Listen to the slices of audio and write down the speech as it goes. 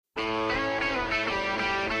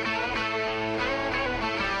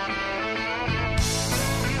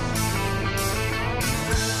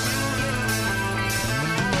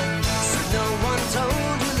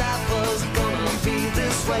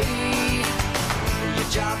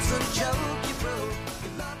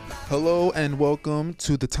Hello and welcome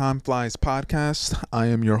to the Time Flies podcast. I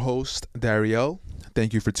am your host, Dariel.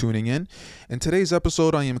 Thank you for tuning in. In today's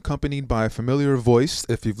episode, I am accompanied by a familiar voice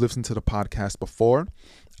if you've listened to the podcast before.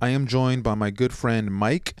 I am joined by my good friend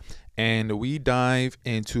Mike, and we dive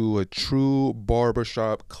into a true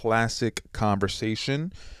barbershop classic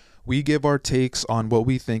conversation. We give our takes on what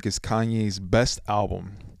we think is Kanye's best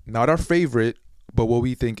album. Not our favorite, but what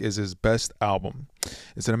we think is his best album.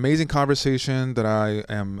 It's an amazing conversation that I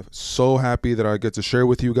am so happy that I get to share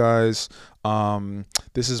with you guys.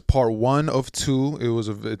 This is part 1 of 2.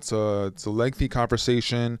 It's a lengthy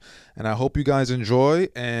conversation, and I hope you guys enjoy.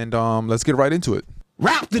 And let's get right into it.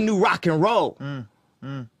 Rap the new rock and roll.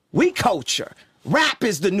 We culture. Rap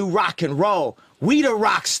is the new rock and roll. We the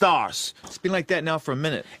rock stars. It's been like that now for a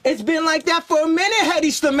minute. It's been like that for a minute,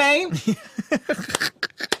 Hedy Stamane.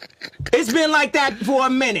 It's been like that for a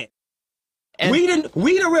minute. And we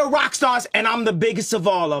the real rock stars, and I'm the biggest of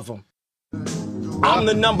all of them. I'm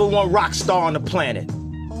the #1 rock star on the planet.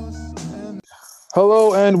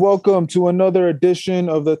 Hello and welcome to another edition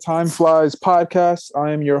of the Time Flies podcast.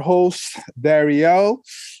 I am your host, Dariel,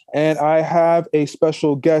 and I have a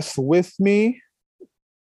special guest with me.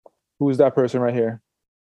 Who is that person right here?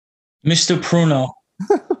 Mr. Pruno.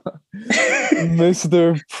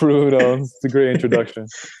 Mr. Pruno. It's a great introduction.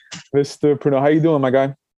 Mr. Pruno, how you doing, my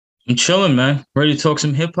guy? I'm chilling, man. Ready to talk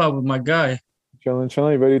some hip hop with my guy. Chilling.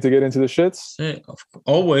 You ready to get into the shits? Yeah,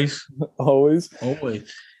 always. Always.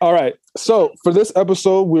 All right. So for this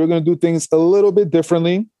episode, we're going to do things a little bit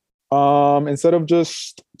differently. Instead of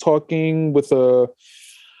talking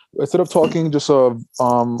just a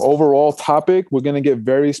overall topic, we're going to get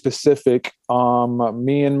very specific.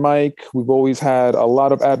 Me and Mike, we've always had a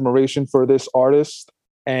lot of admiration for this artist.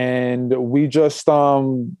 And we just,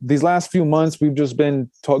 these last few months, we've just been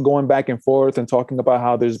going back and forth and talking about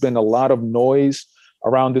how there's been a lot of noise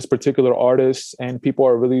around this particular artist. And people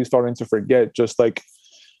are really starting to forget just like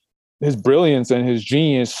his brilliance and his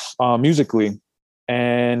genius musically.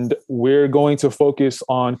 And we're going to focus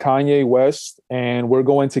on Kanye West, and we're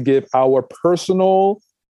going to give our personal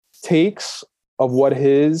takes of what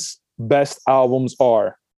his best albums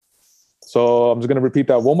are. So I'm just going to repeat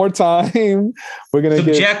that one more time. We're going to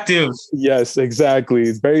subjective. Yes, exactly.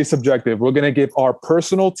 It's very subjective. We're going to give our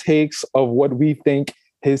personal takes of what we think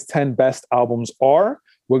his 10 best albums are.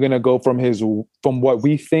 We're going to go from what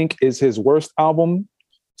we think is his worst album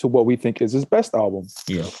to what we think is his best album.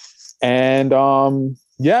 Yeah. And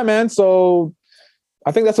yeah, man. So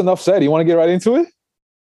I think that's enough said. You want to get right into it?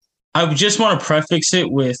 I just want to prefix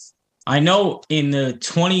it with, I know in the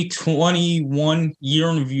 2021 year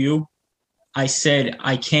in review, I said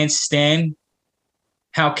I can't stand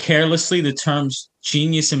how carelessly the terms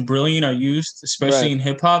genius and brilliant are used, especially in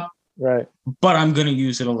hip hop. Right. But I'm going to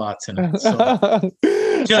use it a lot tonight. So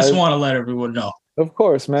just want to let everyone know. Of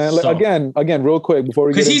course, man. So, again, real quick before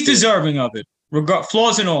we get because he's deserving of it.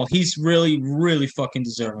 Flaws and all, he's really, really fucking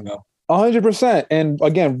deserving of it. 100%. And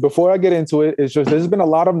again, before I get into it, it's just there's been a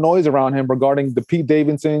lot of noise around him regarding the Pete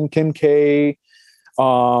Davidson, Kim K,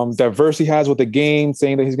 that verse he has with the game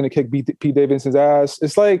saying that he's going to kick Pete Davidson's ass.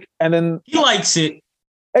 It's like, and then he likes it.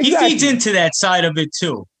 Exactly. He feeds into that side of it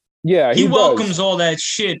too. Yeah, he welcomes all that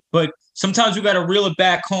shit, but sometimes we got to reel it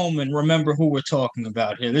back home and remember who we're talking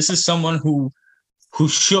about here. This is someone who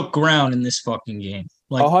shook ground in this fucking game.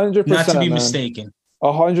 Like 100%, not to be man. mistaken.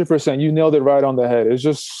 100%. You nailed it right on the head. It's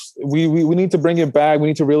just we need to bring it back. We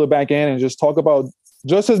need to reel it back in and just talk about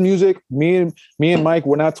just his music. Me and Mike,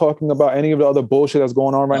 we're not talking about any of the other bullshit that's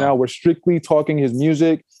going on right now. We're strictly talking his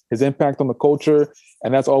music, his impact on the culture,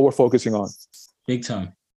 and that's all we're focusing on. Big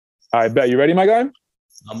time. I bet. You ready, my guy?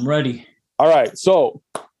 I'm ready. All right. So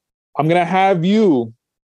I'm going to have you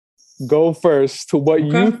go first to what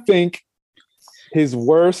you think his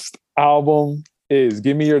worst album is.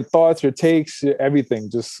 Give me your thoughts, your takes, everything.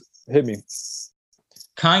 Just hit me.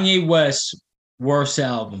 Kanye West's worst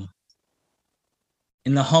album,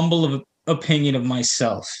 in the humble opinion of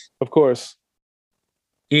myself, of course,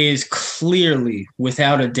 is clearly,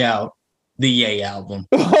 without a doubt, the Ye album.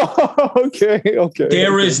 Okay.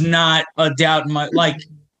 There is not a doubt in my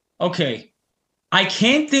I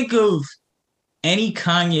can't think of any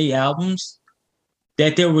Kanye albums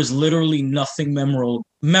that there was literally nothing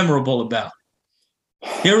memorable about.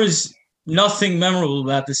 There is nothing memorable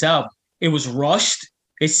about this album. It was rushed.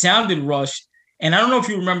 It sounded rushed. And I don't know if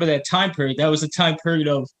you remember that time period. That was a time period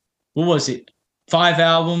of, what was it? 5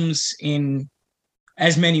 albums in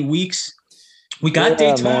as many weeks. We got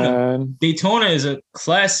Daytona. Man. Daytona is a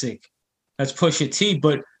classic. That's Pusha T.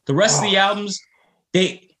 But the rest of the albums,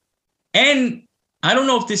 and I don't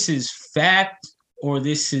know if this is fact or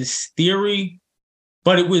this is theory,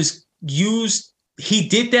 but it was used. He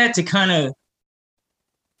did that to kind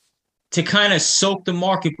of soak the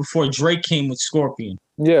market before Drake came with Scorpion.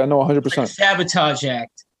 Yeah, no, Like a 100%. sabotage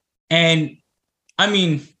act. And I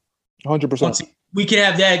mean, 100%. we could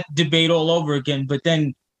have that debate all over again, but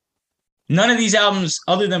then none of these albums,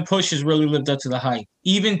 other than Push's, really lived up to the hype.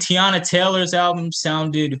 Even Tiana Taylor's album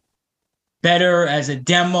sounded better as a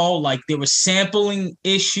demo. Like there were sampling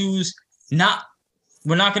issues. We're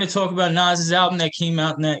not going to talk about Nas's album that came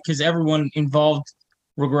out in that because everyone involved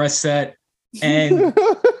regrets that. And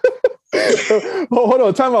hold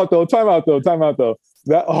on, time out though.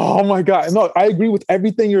 That, oh my God, no, I agree with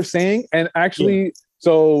everything you're saying, and actually,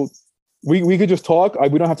 so we could just talk.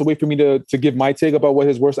 We don't have to wait for me to give my take about what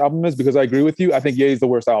his worst album is, because I agree with you. I think Ye's the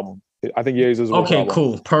worst album. I think Ye's is the worst album. Okay,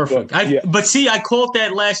 cool, perfect. But, but see, I called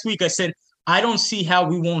that last week. I said I don't see how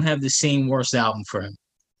we won't have the same worst album for him.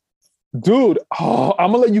 Dude,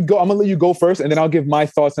 I'm gonna let you go first, and then I'll give my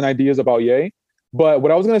thoughts and ideas about Ye. But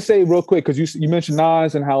what I was gonna say real quick, because you mentioned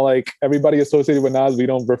Nas and how like everybody associated with Nas, we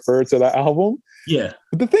don't refer to that album. Yeah.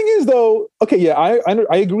 But the thing is, though, okay, yeah,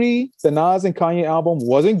 I agree. The Nas and Kanye album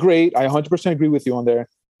wasn't great. I 100% agree with you on there.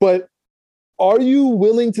 But are you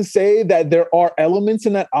willing to say that there are elements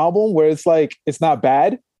in that album where it's like it's not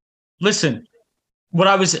bad? Listen, what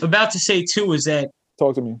I was about to say too is that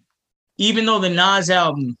talk to me. Even though the Nas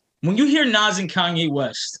album, when you hear Nas and Kanye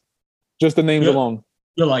West, just the names alone,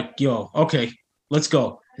 you're like, yo, okay, let's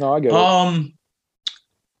go. No, I get it.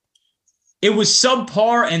 It was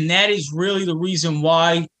subpar, and that is really the reason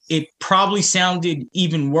why it probably sounded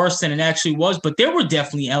even worse than it actually was. But there were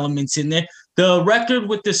definitely elements in there. The record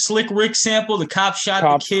with the Slick Rick sample, the cop shot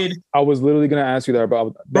the kid. I was literally gonna ask you that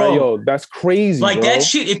about that. Bro, yo, that's crazy. Like bro. That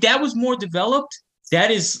shit. If that was more developed, that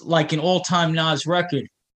is like an all-time Nas record.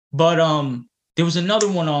 But there was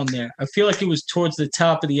another one on there. I feel like it was towards the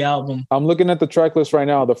top of the album. I'm looking at the track list right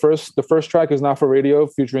now. The first track is Not for Radio,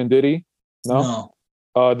 featuring Diddy. No.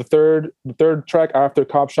 The third track after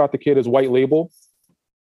Cop Shot the Kid is White Label.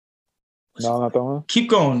 No, not that one. Keep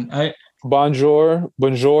going. Bonjour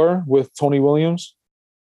with Tony Williams.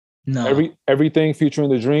 No. Everything featuring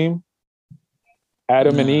The Dream.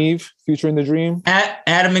 Adam and Eve featuring The Dream.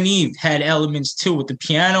 Adam and Eve had elements too with the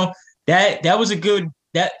piano. That was a good.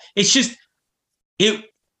 That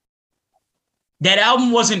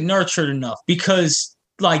album wasn't nurtured enough because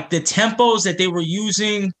like the tempos that they were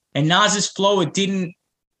using and Nas's flow, it didn't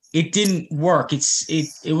work.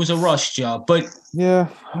 It was a rush job. But yeah,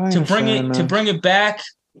 to bring it back,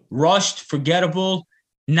 rushed, forgettable,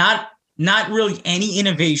 not really any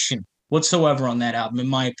innovation whatsoever on that album, in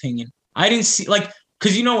my opinion. I didn't see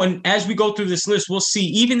because and as we go through this list, we'll see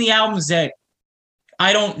even the albums that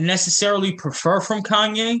I don't necessarily prefer from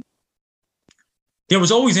Kanye. There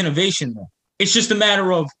was always innovation there. It's just a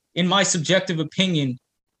matter of, in my subjective opinion,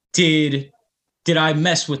 did I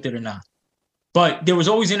mess with it or not? But there was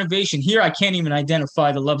always innovation. Here, I can't even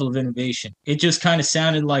identify the level of innovation. It just kind of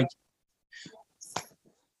sounded like,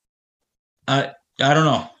 I don't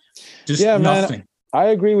know, just nothing. Man, I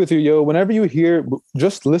agree with you, yo. Whenever you hear,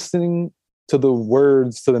 just listening to the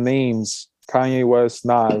words, to the names, Kanye West,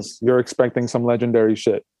 Nas, you're expecting some legendary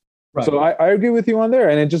shit. Right. So I agree with you on there,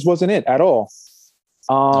 and it just wasn't it at all.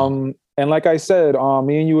 And like I said,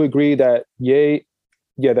 me and you agree that Ye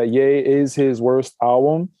is his worst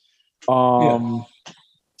album. I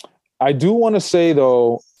do want to say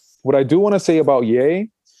though, what I do want to say about Ye,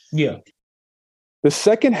 the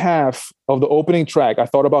second half of the opening track, I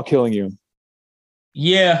Thought About Killing You.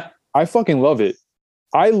 Yeah, I fucking love it.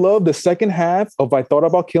 I love the second half of I Thought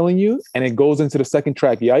About Killing You, and it goes into the second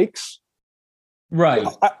track, Yikes. Right.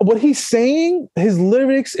 What he's saying, his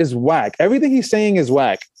lyrics is whack. Everything he's saying is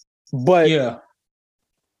whack. But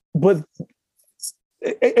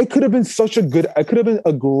it could have been it could have been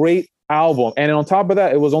a great album. And on top of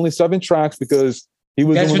that, it was only 7 tracks because he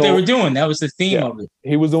was That's what they were doing. That was the theme of it.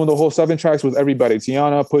 He was doing the whole 7 tracks with everybody.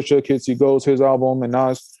 Tiana, Pusha, Kids See Ghost, his album, and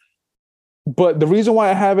Nas. But the reason why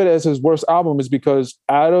I have it as his worst album is because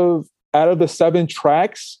out of the 7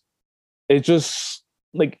 tracks, it just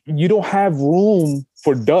like you don't have room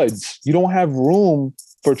for duds. You don't have room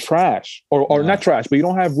for trash or not trash, but you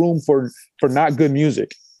don't have room for not good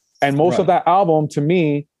music. And most of that album to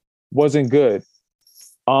me wasn't good.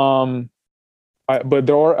 But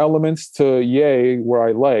there are elements to Ye where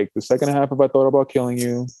I like. The second half of I Thought About Killing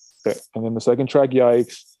You, and then the second track,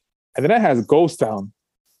 Yikes. And then it has Ghost Town.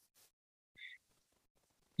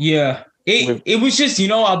 Yeah. It was just,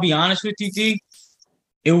 I'll be honest with you, D.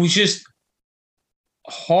 It was just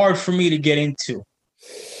hard for me to get into.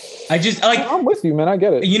 I'm with you, man. I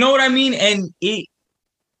get it. You know what I mean? And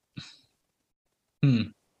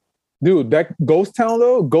Dude, that Ghost Town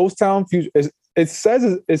though, Ghost Town future it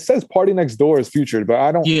says Party Next Door is featured, but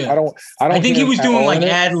I don't. I think he hear was him at doing all like in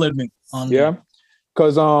it. ad-libbing on Yeah,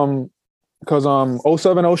 that. because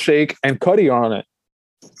 070 Shake and Cuddy are on it.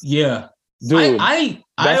 Yeah. Dude, I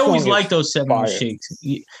that always song like is those 7 fire. shakes.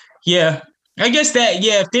 Yeah. I guess that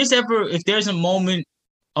if there's a moment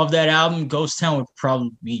of that album, Ghost Town would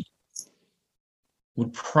probably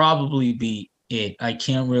be it. I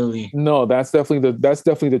can't really. No, that's definitely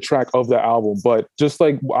the track of the album. But just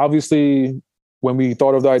like obviously when we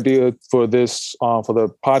thought of the idea for this for the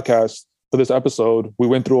podcast for this episode, we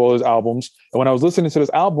went through all his albums. And when I was listening to this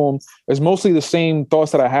album, it's mostly the same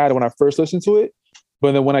thoughts that I had when I first listened to it.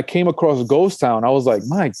 But then when I came across Ghost Town, I was like,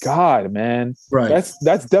 my God, man. Right.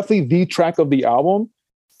 That's definitely the track of the album.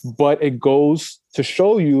 But it goes to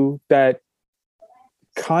show you that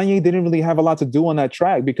Kanye didn't really have a lot to do on that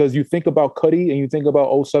track, because you think about Cudi and you think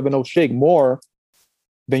about 070 Shake more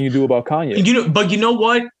than you do about Kanye. But you know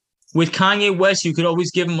what? With Kanye West, you could always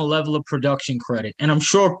give him a level of production credit. And I'm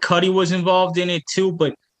sure Cudi was involved in it too.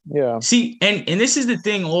 But yeah, see, and this is the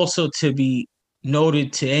thing also to be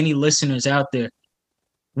noted to any listeners out there.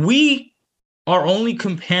 We are only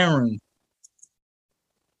comparing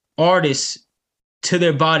artists to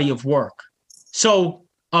their body of work. So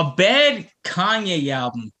a bad Kanye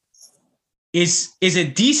album is a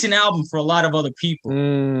decent album for a lot of other people.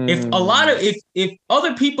 If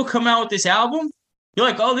other people come out with this album, you're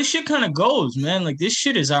like, oh, this shit kind of goes, man. Like, this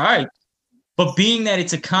shit is all right. But being that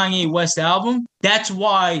it's a Kanye West album, that's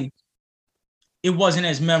why it wasn't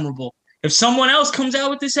as memorable. If someone else comes out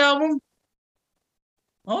with this album,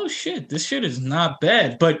 oh shit, this shit is not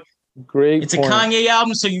bad. But it's point. A Kanye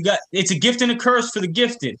album, so it's a gift and a curse for the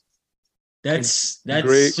gifted. That's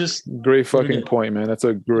great fucking point, man. That's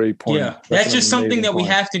a great point. Yeah, that's just something that we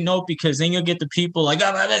have to note, because then you'll get the people like,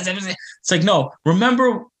 it's like, no,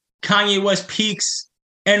 remember Kanye West peaks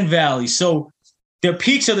and valleys. So their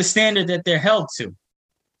peaks are the standard that they're held to.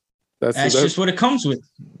 That's just what it comes with.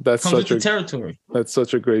 That's comes with the territory. That's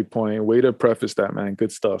such a great point. Way to preface that, man.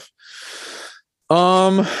 Good stuff.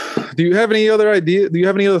 Do you have any other idea? Do you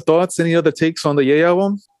have any other thoughts? Any other takes on the Ye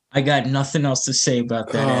album? I got nothing else to say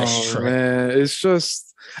about that ashtray. Man, it's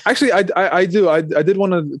just actually I do. I did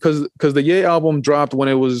want to, because the Ye album dropped when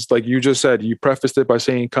it was like you just said. You prefaced it by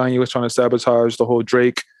saying Kanye was trying to sabotage the whole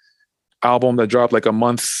Drake album that dropped like a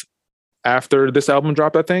month after this album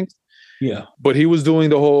dropped, I think. Yeah. But he was doing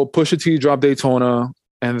the whole Pusha T drop Daytona,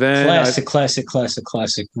 and then classic,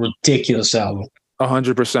 ridiculous album.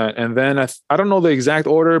 100%. And then I don't know the exact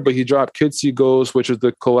order, but he dropped Kids See Ghosts, which is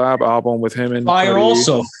the collab album with him and Fire Cudi.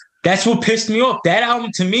 Also. That's what pissed me off. That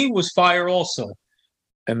album to me was fire also.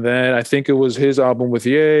 And then I think it was his album with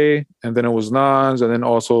Ye, and then it was Nas, and then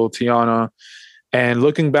also Tiana. And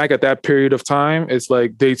looking back at that period of time, it's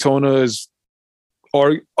like Daytona,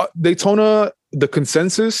 the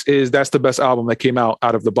consensus is that's the best album that came out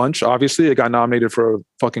of the bunch. Obviously, it got nominated for a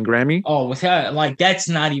fucking Grammy. Oh, without that's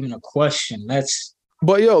not even a question.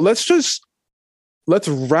 But yo, let's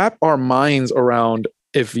wrap our minds around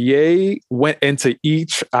if Ye went into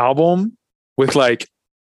each album with like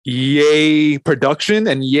Ye production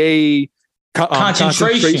and Ye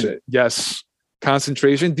concentration. Yes,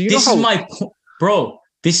 concentration. Do you this know is my bro?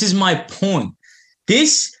 This is my point.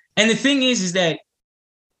 And the thing is that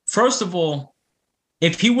first of all,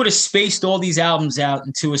 if he would have spaced all these albums out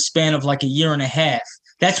into a span of like a year and a half,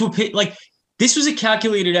 that's what this was a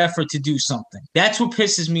calculated effort to do something. That's what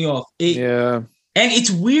pisses me off. Yeah, and it's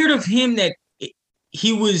weird of him that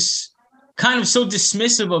he was kind of so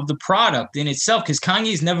dismissive of the product in itself, because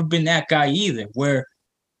Kanye's never been that guy either, where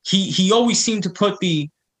he always seemed to put the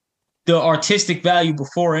artistic value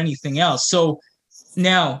before anything else. So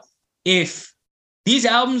now, if these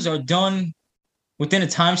albums are done within a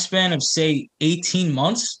time span of, say, 18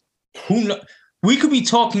 months, we could be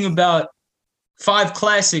talking about 5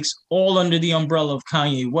 classics all under the umbrella of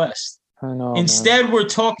Kanye West. I know. Instead, man. We're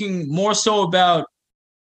talking more so about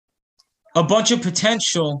a bunch of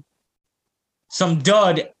potential, some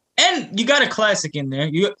dud, and you got a classic in there.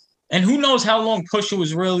 And who knows how long Pusha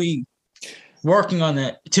was really working on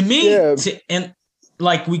that. To me, and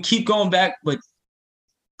like we keep going back, but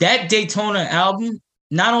that Daytona album,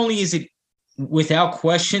 not only is it without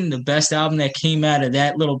question the best album that came out of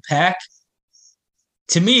that little pack,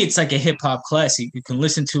 to me, it's like a hip hop classic. You can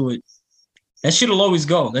listen to it. That shit will always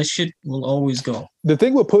go. That shit will always go. The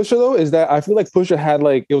thing with Pusha, though, is that I feel like Pusha had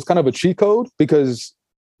it was kind of a cheat code, because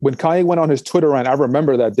when Kanye went on his Twitter rant, I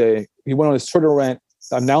remember that day, he went on his Twitter rant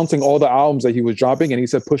announcing all the albums that he was dropping, and he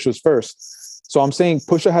said Pusha's first. So I'm saying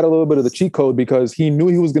Pusha had a little bit of the cheat code, because he knew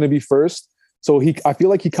he was going to be first. So I feel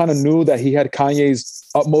like he kind of knew that he had Kanye's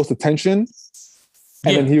utmost attention.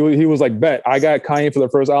 And then he was like, bet, I got Kanye for the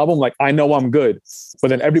first album. Like, I know I'm good. But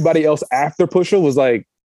then everybody else after Pusha was like,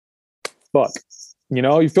 fuck. You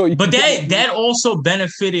know, But that also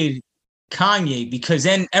benefited Kanye, because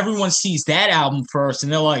then everyone sees that album first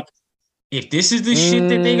and they're like, if this is the shit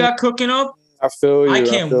that they got cooking up, I feel you. I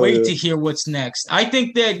can't wait to hear what's next. I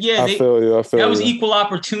think that, I feel you. That was equal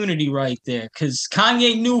opportunity right there, because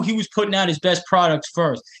Kanye knew he was putting out his best product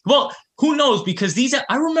first. Well, who knows? Because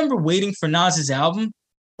I remember waiting for Nas's album.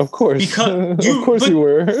 Of course. Because you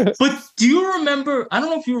were. But do you remember? I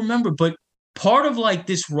don't know if you remember, but part of like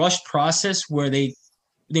this rushed process where they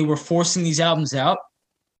were forcing these albums out,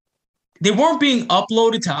 they weren't being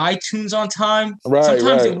uploaded to iTunes on time. Right.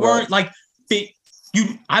 Sometimes they weren't like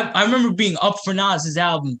I remember being up for Nas's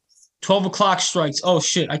album. 12 o'clock strikes. Oh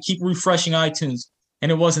shit! I keep refreshing iTunes,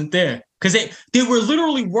 and it wasn't there because they were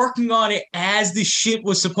literally working on it as the shit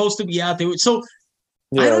was supposed to be out there. So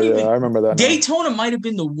I remember that. Daytona might have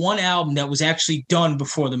been the one album that was actually done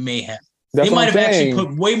before the Mayhem. They might have actually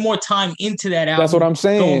put way more time into that album. That's what I'm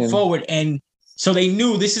saying. Going forward, and so they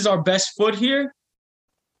knew this is our best foot here.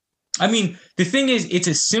 I mean, the thing is, it's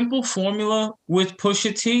a simple formula with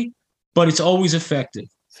Pusha T, but it's always effective.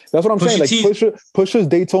 That's what I'm saying. Like Pusha's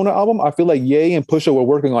Daytona album, I feel like Ye and Pusha were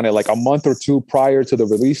working on it like a month or two prior to the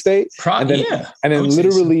release date. And then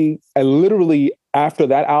literally after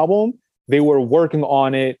that album, they were working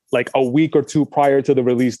on it like a week or two prior to the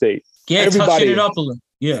release date. Yeah, touching it up a little.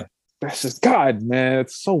 Yeah. That's just, God, man,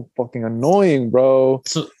 it's so fucking annoying, bro.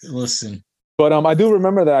 So listen. But I do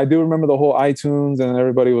remember that. I do remember the whole iTunes and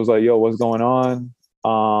everybody was like, yo, what's going on?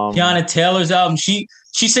 Tiana Taylor's album. She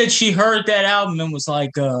said she heard that album and was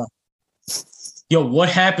like, yo, what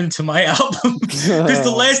happened to my album? Because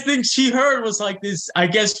the last thing she heard was like this, I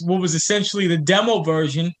guess what was essentially the demo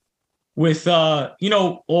version with all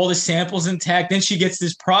the samples intact. Then she gets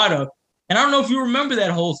this product. And I don't know if you remember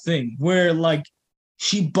that whole thing where like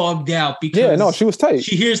she bugged out because she was tight.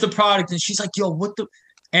 She hears the product and she's like, yo, what the.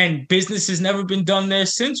 And business has never been done there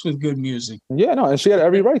since with good music. Yeah, no, and she had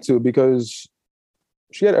every right to because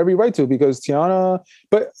Tiana,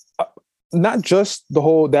 but not just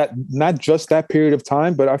that period of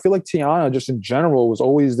time, but I feel like Tiana just in general was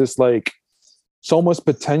always this like so much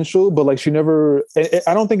potential, but like she never,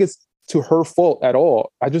 I don't think it's to her fault at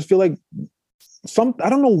all. I just feel like I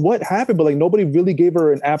don't know what happened, but like nobody really gave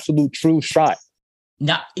her an absolute true shot.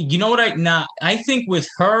 Now, you know what I think with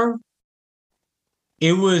her,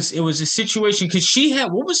 it was a situation because she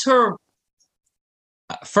had, what was her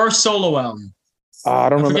first solo album? I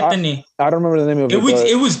don't remember the name. I don't remember the name of it.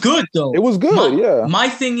 It was good though. It was good, yeah. My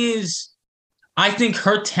thing is, I think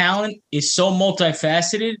her talent is so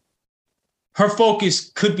multifaceted. Her focus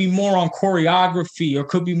could be more on choreography or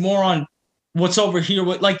could be more on what's over here.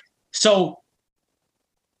 So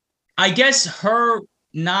I guess her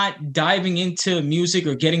not diving into music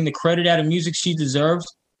or getting the credit out of music she deserves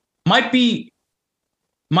might be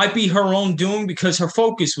her own doing because her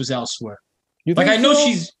focus was elsewhere. Like I know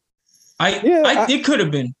so? It could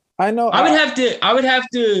have been. I know. I would have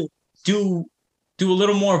to do a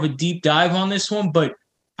little more of a deep dive on this one, but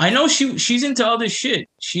I know she's into other shit.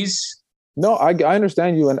 No, I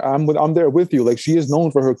understand you, and I'm there with you. Like she is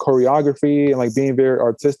known for her choreography and like being very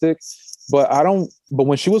artistic, but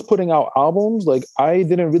when she was putting out albums, like I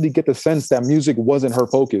didn't really get the sense that music wasn't her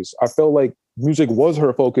focus. I felt like music was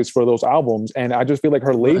her focus for those albums, and I just feel like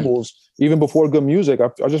her labels, even before Good Music,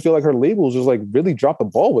 I just feel like her labels just like really dropped the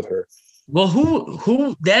ball with her. Well,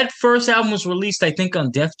 who that first album was released, I think,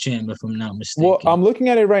 on Def Jam, if I'm not mistaken. Well, I'm looking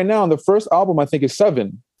at it right now, and the first album I think is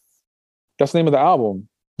 7. That's the name of the album.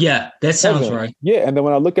 Yeah, that sounds 7. right. Yeah, and then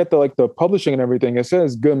when I look at the publishing and everything, it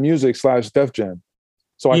says Good Music / Def Jam.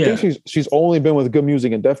 So I think she's only been with Good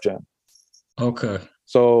Music and Def Jam. Okay.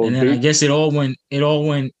 So and then I guess it all went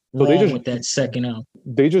wrong with that second album.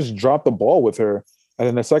 They just dropped the ball with her. And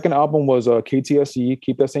then the second album was KTSE,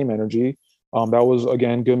 Keep That Same Energy. That was,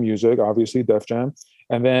 again, Good Music, obviously, Def Jam.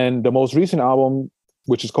 And then the most recent album,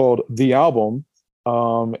 which is called The Album,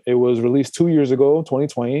 it was released 2 years ago,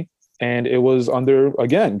 2020, and it was under,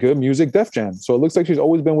 again, Good Music, Def Jam. So it looks like she's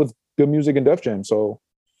always been with Good Music and Def Jam. So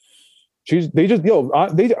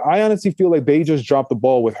I honestly feel like they just dropped the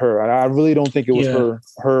ball with her. And I really don't think it was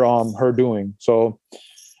her doing. So,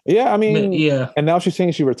 yeah, I mean, and now she's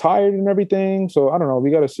saying she retired and everything. So I don't know.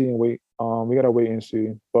 We got to see and wait. We got to wait and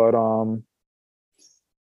see. But,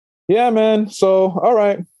 yeah, man. So, all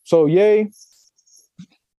right. So, yay.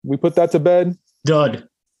 We put that to bed. Dud.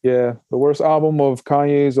 Yeah. The worst album of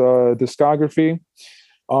Kanye's discography.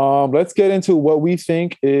 Let's get into what we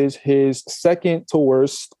think is his second to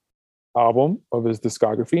worst album of his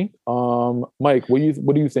discography. Mike, what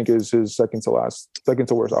do you think is his second to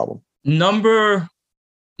worst album? Number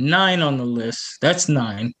 9 on the list. That's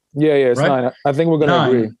 9. Yeah, it's right? 9. I think we're gonna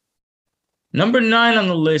agree. Number 9 on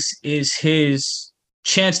the list is his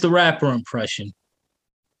Chance the Rapper impression.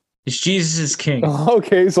 It's Jesus is King.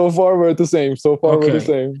 Okay, so far we're the same. We're the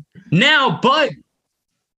same. Now, but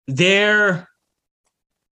there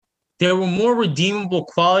were more redeemable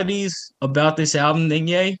qualities about this album than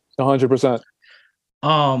Ye. 100%.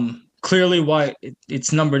 Clearly why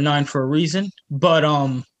it's number 9 for a reason. But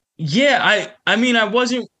yeah, I mean I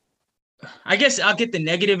wasn't. I guess I'll get the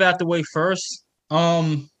negative out the way first.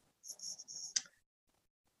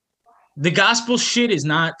 The gospel shit is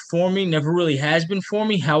not for me, never really has been for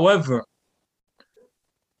me. However,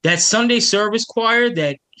 that Sunday service choir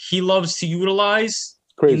that he loves to utilize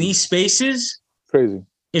in these spaces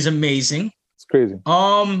is amazing. It's crazy.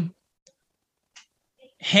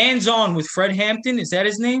 Hands On with Fred Hampton, is that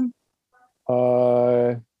his name?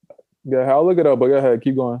 Yeah, I'll look it up, but go ahead,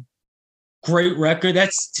 keep going. Great record.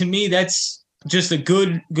 To me, that's just a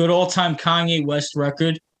good all-time Kanye West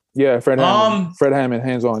record. Yeah, Fred Hammond,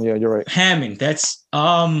 Hands On. Yeah, you're right. Hammond. That's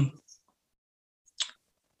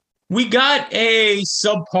we got a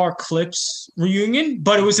subpar Clips reunion,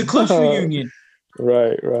 but it was a Clips reunion.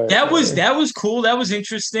 Right. That was cool. That was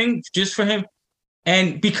interesting just for him.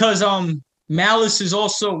 And because Malice was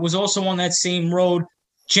also on that same road.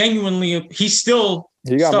 Genuinely, he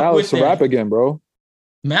got Malice to rap again, bro.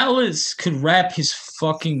 Malice could rap his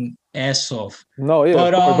fucking ass off. No, yeah,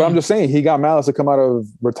 but I'm just saying he got Malice to come out of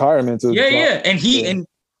retirement. And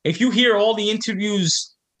if you hear all the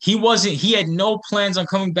interviews, he had no plans on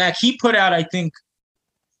coming back. He put out, I think,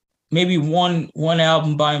 maybe one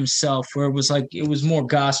album by himself where it was more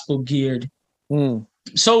gospel geared.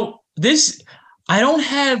 So this, I don't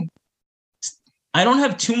have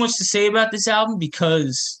too much to say about this album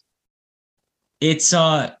because it's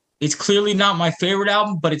clearly not my favorite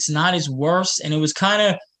album, but it's not his worst. And it was kind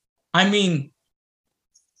of, I mean,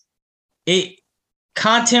 it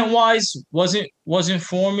content-wise wasn't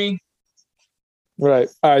for me. Right.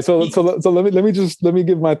 All right. So let me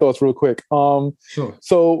give my thoughts real quick. Sure.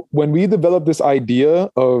 So when we developed this idea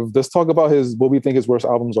of let's talk about what we think his worst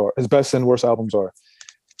albums are, his best and worst albums are.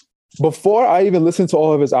 Before I even listened to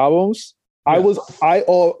all of his albums, I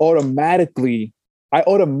automatically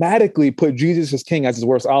put Jesus is King as his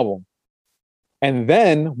worst album. And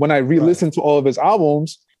then when I re-listened to all of his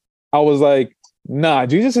albums, I was like, nah,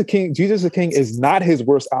 Jesus is King is not his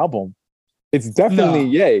worst album. It's definitely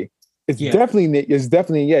Ye. It's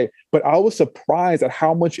definitely Ye. But I was surprised at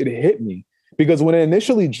how much it hit me. Because when it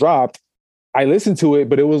initially dropped, I listened to it,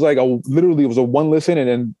 but it was like literally it was a one listen and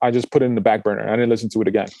then I just put it in the back burner. I didn't listen to it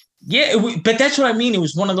again. Yeah, but that's what I mean. It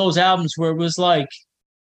was one of those albums where it was like,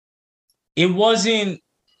 it wasn't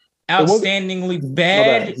outstandingly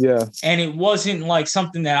bad. Yeah. And it wasn't like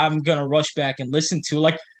something that I'm going to rush back and listen to.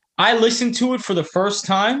 Like, I listened to it for the first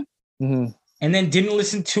time and then didn't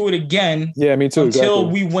listen to it again. Yeah, me too. Until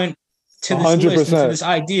we went to this 100%. list, to this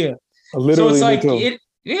idea. Literally, so it's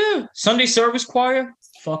like, Sunday Service Choir,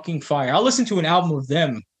 fucking fire. I'll listen to an album of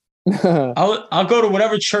them. I'll go to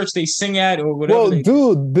whatever church they sing at or whatever. Well,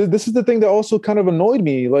 dude, this is the thing that also kind of annoyed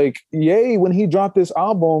me. Like, Ye, when he dropped this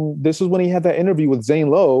album, this is when he had that interview with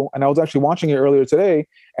Zane Lowe, and I was actually watching it earlier today.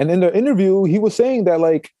 And in the interview, he was saying that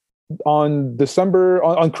like on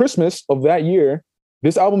Christmas of that year,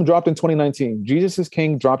 this album dropped in 2019. Jesus is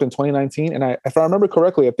King dropped in 2019, and if I remember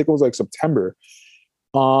correctly, I think it was like September.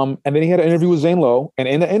 And then he had an interview with Zane Lowe, and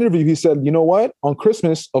in the interview, he said, "You know what? On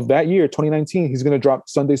Christmas of that year, 2019, he's going to drop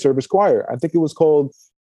Sunday Service Choir. I think it was called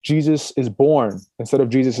Jesus is Born instead of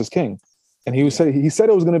Jesus is King." And he said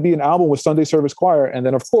it was going to be an album with Sunday Service Choir, and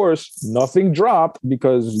then of course nothing dropped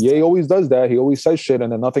because Ye always does that. He always says shit,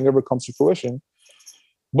 and then nothing ever comes to fruition.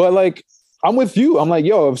 But like, I'm with you. I'm like,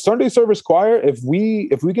 yo, if Sunday Service Choir, if we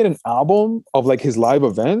get an album of like his live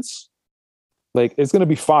events, like it's gonna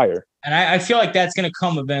be fire. And I feel like that's gonna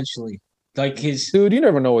come eventually. Like dude, you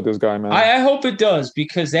never know with this guy, man. I hope it does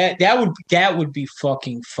because that would be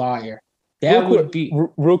fucking fire. That would be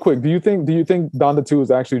real quick. Do you think Donda 2 is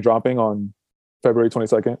actually dropping on February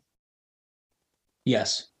 22nd?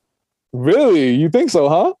 Yes. Really? You think so,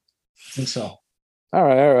 huh? I think so. All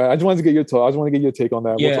right. I just wanted to get your talk. I just want to get your take on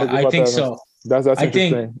that. Yeah, I think so. That's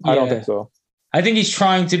interesting. I don't think so. I think he's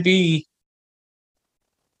trying to be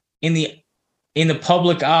in the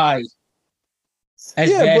public eye as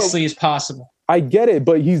vastly as possible. I get it,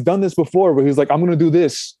 but he's done this before where he's like, I'm going to do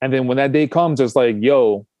this. And then when that day comes, it's like,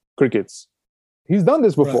 yo, crickets. He's done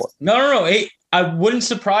this before. Right. No. I wouldn't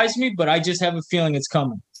surprise me, but I just have a feeling it's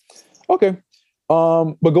coming. Okay.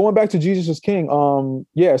 But going back to Jesus is King,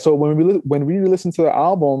 yeah. So when we listened to the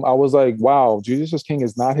album, I was like, wow, Jesus is King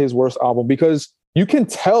is not his worst album, because you can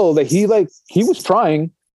tell that he was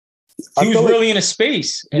trying. He was really in a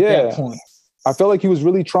space at that point. I felt like he was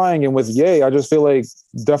really trying, and with Ye, I just feel like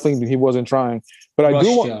definitely he wasn't trying. But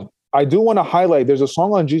I do want to highlight. There's a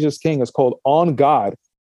song on Jesus King. It's called "On God."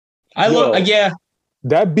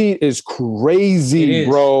 That beat is crazy,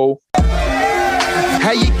 bro.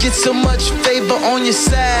 How you get so much favor on your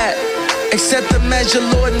side? Accept the measure,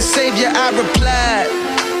 Lord and Savior, I replied.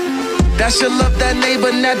 Thou shalt love thy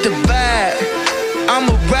neighbor, not divide. I'm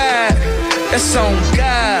a ride, that's on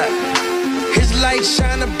God. His light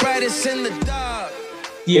shine the brightest in the dark.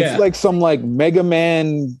 Yeah. It's like some Mega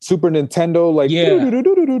Man, Super Nintendo,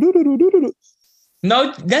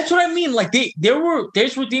 No, that's what I mean. Like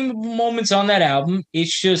there's redeemable moments on that album.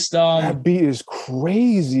 It's just that beat is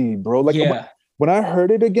crazy, bro. When I heard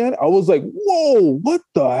it again, I was like, whoa, what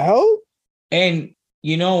the hell? And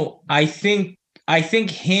I think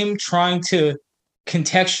him trying to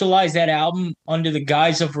contextualize that album under the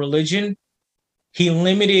guise of religion, he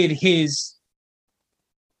limited his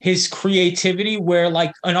creativity, where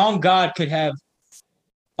an On God could have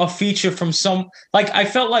a feature from some, I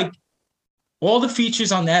felt like all the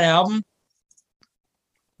features on that album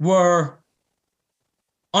were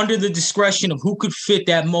under the discretion of who could fit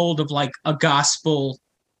that mold of a gospel,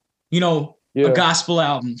 a gospel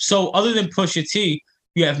album. So other than Pusha T,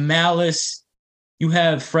 you have Malice, you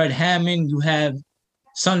have Fred Hammond, you have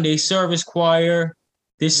Sunday Service Choir.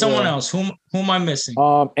 There's someone else. Who am I missing?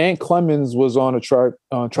 Ant Clemens was on a track.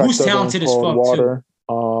 Who's talented as fuck Water.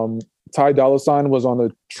 Too. Ty Dolla $ign was on the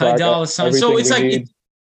track. Ty Dolla $ign. So it's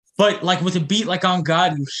but with a beat like On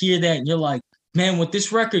God, you hear that and you're like, man, what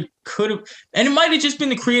this record could have, and it might have just been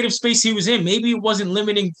the creative space he was in. Maybe it wasn't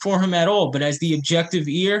limiting for him at all, but as the objective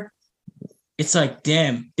ear, it's like,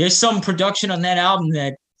 damn, there's some production on that album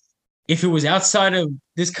that if it was outside of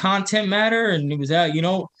this content matter and it was out,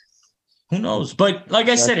 who knows? But like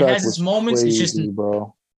I said, it has its moments. Crazy, it's just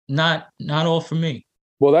not all for me.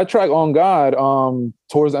 Well, that track On God,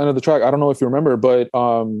 towards the end of the track, I don't know if you remember, but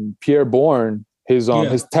Pierre Bourne, his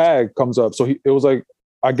tag comes up. So it was like,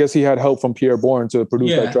 I guess he had help from Pierre Bourne to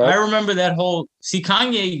produce that track. I remember that whole. See,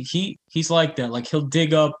 Kanye, he's like that. He'll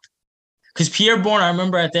dig up, because Pierre Bourne, I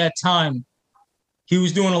remember at that time, he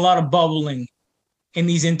was doing a lot of bubbling in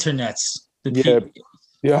these internets.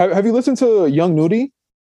 Have you listened to Young Nudie?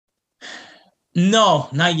 No,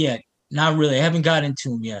 not yet. Not really. I haven't got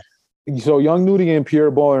into him yet. So Young Nudie and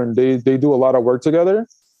Pierre Bourne, they do a lot of work together.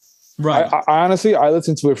 Right. I honestly, I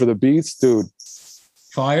listen to it for the beats, dude.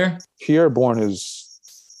 Fire. Pierre Bourne is.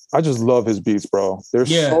 I just love his beats, bro. They're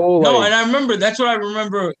so no, and I remember, that's what I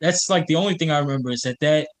remember. That's the only thing I remember is that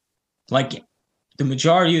the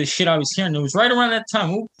majority of the shit I was hearing, it was right around that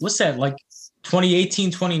time. What's that?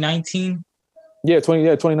 2018, 2019? Yeah,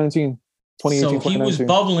 2019. 2018, so he was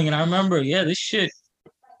bubbling, and I remember, this shit.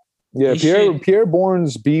 Yeah, Pierre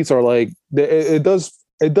Bourne's beats are it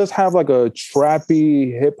does have a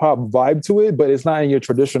trappy hip hop vibe to it, but it's not in your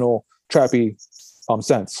traditional trappy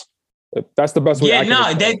sense. That's the best way.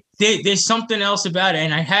 There's something else about it,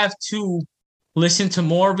 and I have to listen to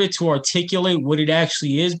more of it to articulate what it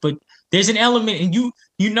actually is. But there's an element, and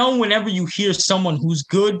whenever you hear someone who's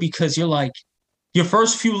good, because you're like, your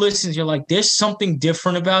first few listens, you're like, there's something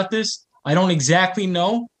different about this. I don't exactly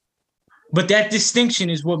know, but that distinction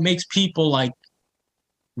is what makes people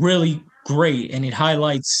really great, and it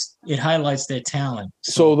highlights their talent.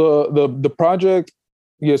 So the project.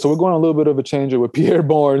 Yeah, so we're going on a little bit of a changer with Pierre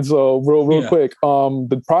Bourne. So real quick,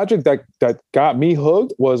 the project that got me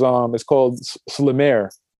hooked was it's called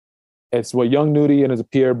Slimaire. It's what Young Nudie and it's a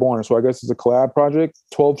Pierre Bourne. So I guess it's a collab project.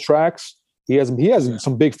 12 tracks. He has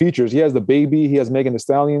some big features. He has The Baby. He has Megan Thee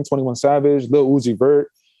Stallion, 21 Savage, Lil Uzi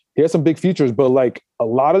Vert. He has some big features, but a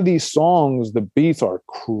lot of these songs, the beats are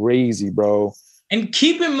crazy, bro. And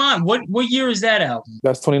keep in mind, what year is that album?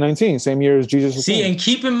 That's 2019, same year as Jesus. See, and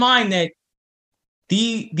keep in mind that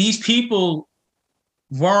these people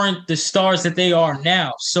weren't the stars that they are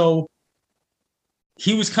now. So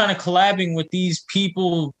he was kind of collabing with these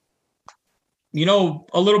people, a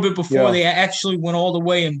little bit before they actually went all the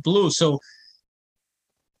way and blew. So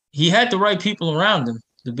he had the right people around him.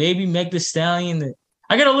 The Baby, Meg Thee Stallion.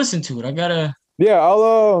 I gotta listen to it. Yeah,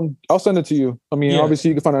 I'll send it to you. I mean,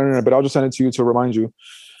 obviously you can find it on the internet, but I'll just send it to you to remind you.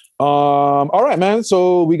 All right, man.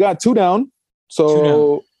 So we got two down.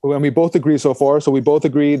 So. And we both agree so far. So we both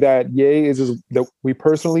agree that we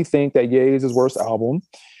personally think that Ye is his worst album.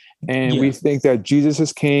 And we think that Jesus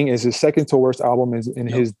is King is his second to worst album in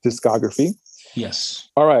his discography. Yes.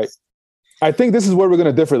 All right. I think this is where we're going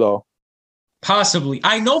to differ though. Possibly.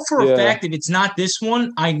 I know for a fact if it's not this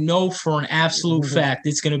one, I know for an absolute fact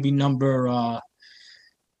it's going to be number 7.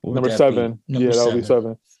 Number that would be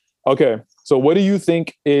 7. Okay. So what do you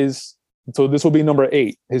think is, so this will be number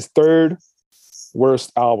 8, his third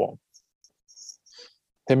worst album?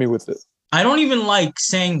 Hit me with it. I don't even like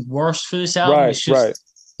saying worst for this album. It's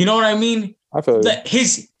just, you know what I mean? I feel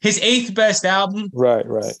his 8th best album right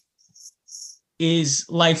is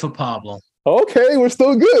Life of Pablo. Okay, we're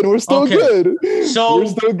still good. We're still good. So we're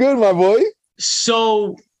still good, my boy.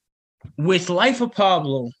 So with Life of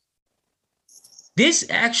Pablo, this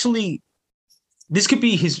could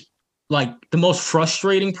be his like the most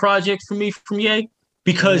frustrating project for me from Ye,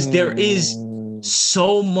 because there is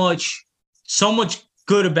so much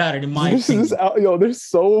good about it in my opinion. There's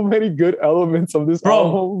so many good elements of this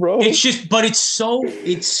album, bro. It's just, but it's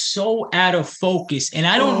so out of focus, and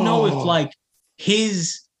I don't know if like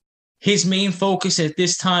his main focus at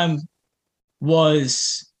this time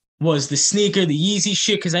was the sneaker, the Yeezy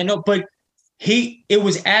shit, because I know, but it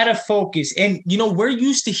was out of focus, and we're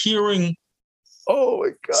used to hearing. Oh my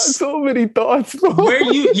God, so many thoughts, bro.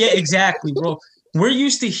 Exactly, bro. We're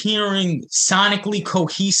used to hearing sonically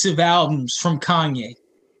cohesive albums from Kanye.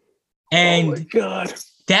 And oh my God.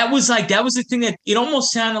 That was the thing that it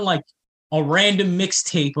almost sounded like a random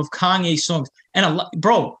mixtape of Kanye songs. And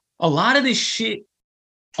a lot of this shit,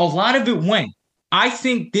 a lot of it went. I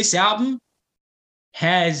think this album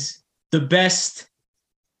has the best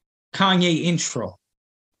Kanye intro.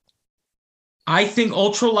 I think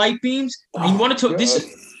Ultra Light Beams. And you want to talk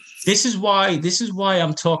this is why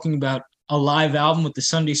I'm talking about a live album with the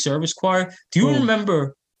Sunday Service Choir. Do you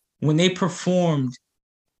remember when they performed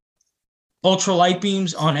Ultra Light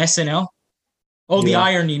Beams on SNL? The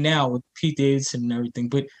irony now with Pete Davidson and everything.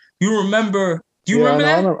 But do you remember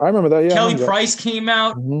that? I remember that, yeah. Kelly Price came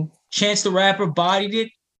out, Chance the Rapper bodied it,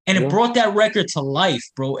 and it brought that record to life,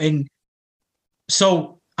 bro. And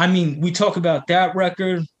so, I mean, we talk about that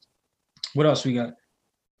record. What else we got?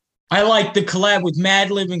 I like the collab with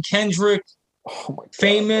Madlib and Kendrick. Oh my God,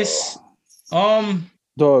 Famous.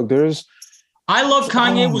 Dog, I love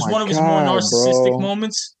Kanye was one of his more narcissistic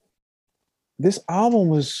moments. This album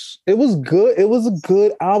was good. It was a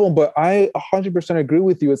good album, but I 100% agree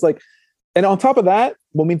with you. It's like, and on top of that,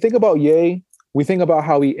 when we think about Ye, we think about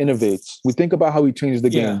how he innovates. We think about how he changes the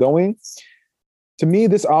game, don't we? To me,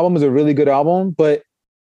 this album is a really good album, but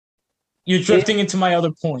you're drifting into my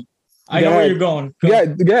other point. I know where you're going. Go. Yeah,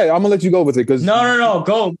 I'm gonna let you go with it because no,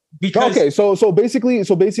 go. Because so basically, it's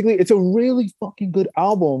a really fucking good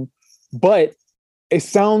album, but it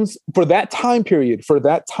sounds for that time period,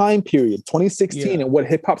 2016, and what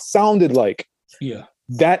hip hop sounded like. Yeah,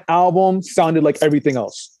 that album sounded like everything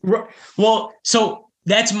else. Well, so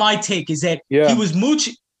that's my take. Is that he was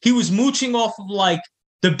mooching off of like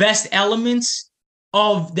the best elements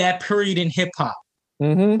of that period in hip hop,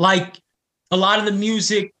 like a lot of the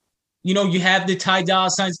music. You have the Ty Dolla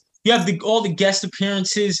Signs. You have all the guest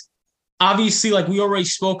appearances. Obviously, like we already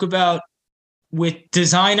spoke about with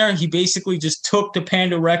Designer, he basically just took the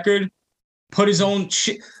Panda record, put his own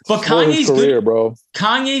shit. But Kanye's good, bro.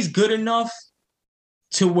 Kanye's good enough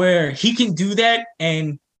to where he can do that,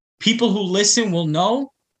 and people who listen will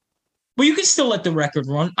know. But you can still let the record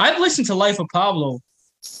run. I've listened to Life of Pablo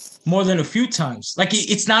more than a few times. Like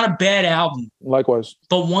it's not a bad album. Likewise.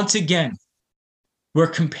 But once again, we're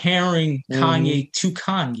comparing Kanye to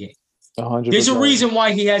Kanye. 100%. There's a reason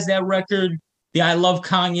why he has that record, the I Love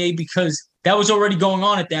Kanye, because that was already going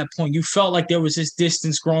on at that point. You felt like there was this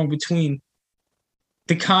distance growing between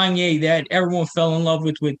the Kanye that everyone fell in love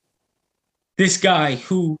with this guy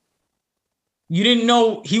who you didn't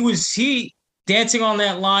know he dancing on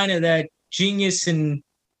that line of that genius and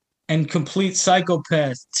complete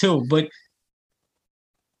psychopath too. But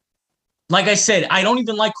like I said, I don't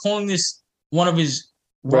even like calling this one of his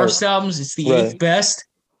worst albums. It's the 8th best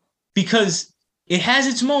because it has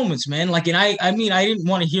its moments, man. Like, and I mean, I didn't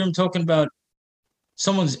want to hear him talking about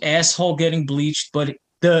someone's asshole getting bleached, but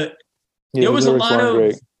there was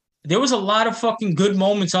a lot of fucking good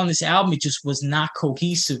moments on this album. It just was not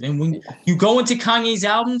cohesive. And when you go into Kanye's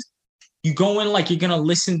albums, you go in like you're gonna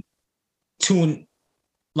listen to an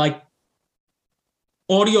like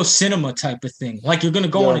audio cinema type of thing. Like you're gonna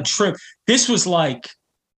go on a trip. This was like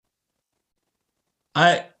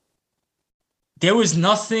there was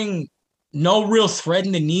nothing, no real thread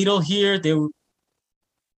in the needle here.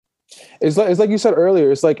 It's like you said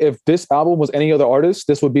earlier. It's like if this album was any other artist,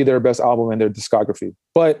 this would be their best album in their discography.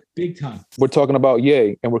 But big time, we're talking about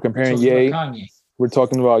Ye, and we're comparing Ye. We're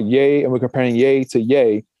talking about Ye, and we're comparing Ye to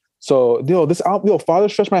Ye. So, this album, Father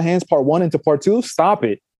Stretch My Hands Part 1 into Part 2. Stop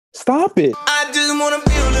it. I just wanna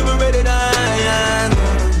feel liberated.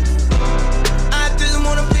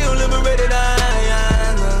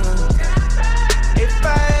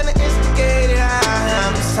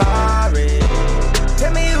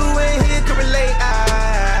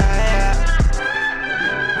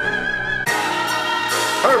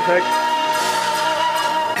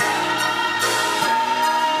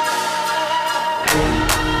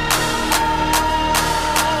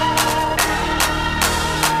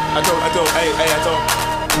 I told.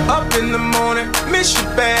 Up in the morning, miss you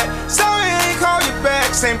bad. Sorry I ain't call you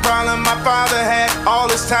back. Same problem my father had. All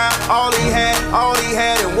his time, all he had,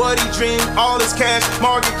 and what he dreamed. All his cash,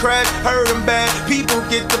 market crash, hurt him bad. People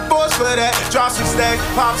get divorced for that. Drop some stacks,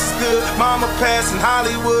 pops is good. Mama passed in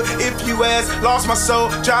Hollywood. If you ask, lost my soul,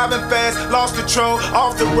 driving fast, lost control,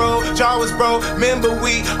 off the road. Jaw was broke. Remember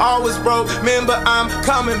we always broke. Remember I'm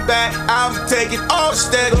coming back. I'm taking all the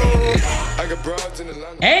steady. I got broads in the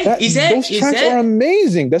line. Hey, those tracks are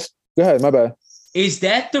amazing. Go ahead, my bad. Is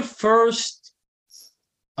that the first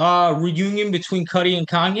reunion between Cudi and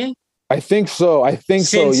Kanye? I think so.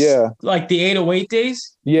 Since, yeah. Like the 808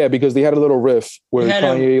 days? Yeah, because they had a little riff where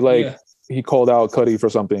Kanye he called out Cudi for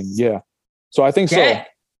something. Yeah. So I think so.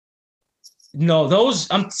 No, those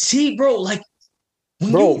bro, like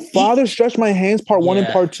Father Stretch My Hands Part 1 and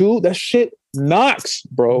Part 2, that shit knocks,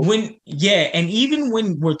 bro. And even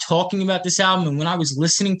when we're talking about this album and when I was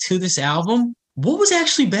listening to this album, what was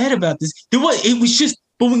actually bad about this? But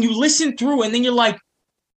when you listen through and then you're like,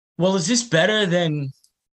 well, is this better than...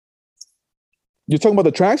 You're talking about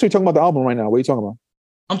the tracks or you're talking about the album right now? What are you talking about?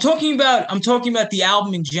 I'm talking about the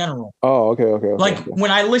album in general. Oh, okay. When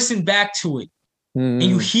I listen back to it and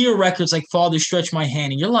you hear records like Father Stretch My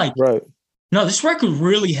Hand and you're like, right. No, this record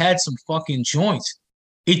really had some fucking joints.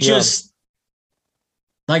 It just,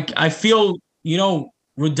 like, I feel,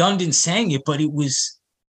 redundant saying it, but it was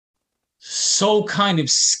so kind of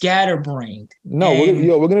scatterbrained. No,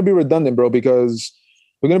 we're gonna be redundant, bro, because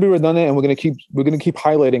we're gonna be redundant, and we're gonna keep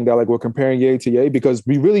highlighting that, like, we're comparing Ye to Ye, because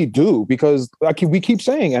we really do, because we keep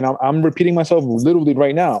saying, and I'm repeating myself literally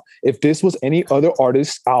right now. If this was any other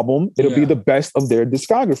artist's album, it'll be the best of their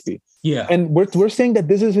discography. Yeah, and we're saying that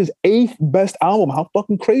this is his 8th best album. How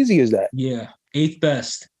fucking crazy is that? Yeah, 8th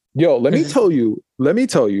best. Yo, let me tell you,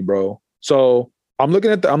 bro. So I'm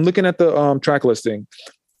looking at the track listing.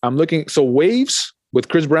 So Waves with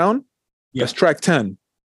Chris Brown, that's track 10.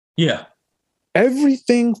 Yeah.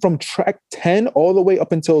 Everything from track 10 all the way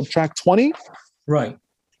up until track 20. Right.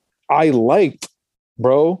 I liked,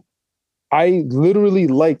 bro. I literally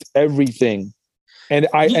liked everything. And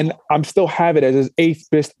I'm still have it as his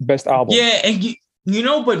 8th best album. Yeah, and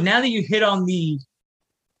but now that you hit on the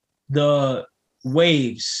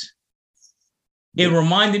Waves, it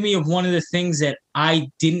reminded me of one of the things that I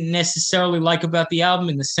didn't necessarily like about the album,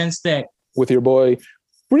 in the sense that with your boy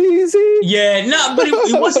Breezy. Yeah, no, but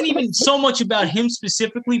it wasn't even so much about him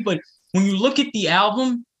specifically, but when you look at the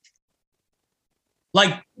album,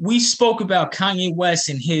 like we spoke about Kanye West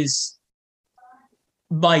and his,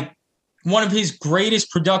 like, one of his greatest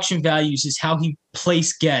production values is how he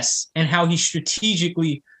placed guests and how he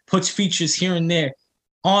strategically puts features here and there.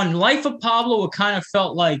 On Life of Pablo, it kind of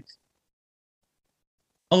felt like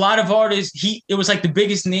a lot of artists, it was like the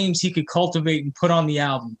biggest names he could cultivate and put on the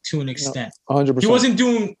album to an extent. 100%. He wasn't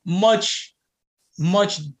doing much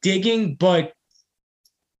digging, but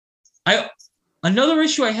another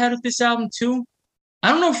issue I had with this album too,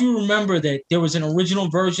 I don't know if you remember that there was an original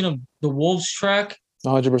version of the Wolves track.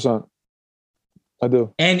 100%. I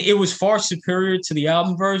do. And it was far superior to the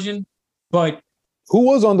album version, but who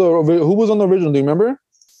was on the original? Do you remember?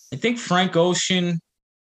 I think Frank Ocean.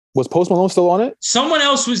 Was Post Malone still on it? Someone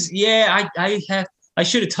else was. Yeah, I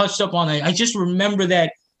should have touched up on that. I just remember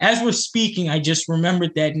that as we're speaking. I just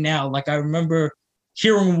remembered that now. Like, I remember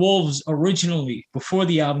hearing Wolves originally before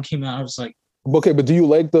the album came out. I was like, okay, but do you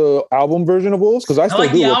like the album version of Wolves? Because I still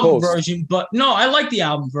like do the album Post. version, but no, I like the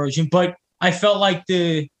album version. But I felt like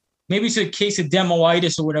maybe it's a case of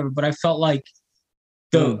demoitis or whatever. But I felt like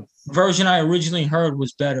the version I originally heard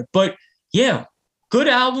was better. But yeah, good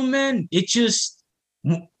album, man. It's just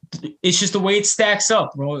the way it stacks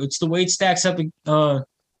up, bro. It's the way it stacks up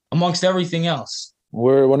amongst everything else.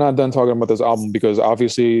 We're not done talking about this album, because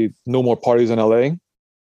obviously No More Parties in LA. Do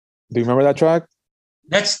you remember that track?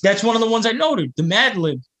 That's one of the ones I noted. The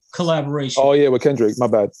Madlib collaboration. Oh yeah, with Kendrick. My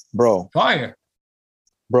bad, bro. Fire,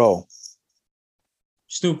 bro.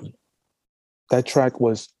 Stupid. That track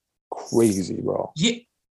was crazy, bro.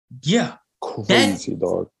 Yeah. Crazy,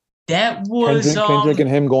 dog. That was Kendrick and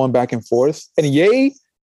him going back and forth, and Ye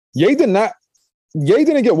didn't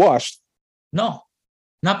get washed. No,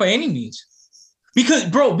 not by any means. Because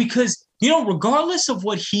regardless of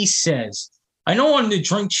what he says, I know on the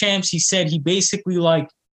Drink Champs he said he basically like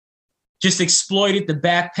just exploited the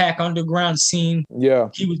backpack underground scene. Yeah,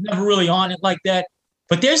 he was never really on it like that.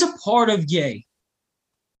 But there's a part of Ye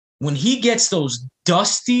when he gets those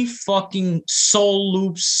dusty fucking soul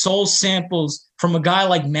loops, soul samples from a guy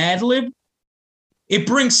like Madlib, it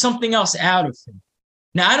brings something else out of him.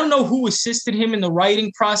 Now, I don't know who assisted him in the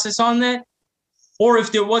writing process on that, or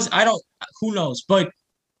if there was, who knows? But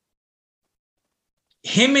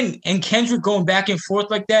him and Kendrick going back and forth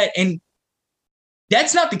like that, and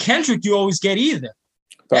that's not the Kendrick you always get either.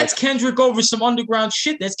 That's Kendrick over some underground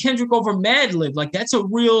shit. That's Kendrick over Madlib. Like that's a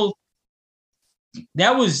real.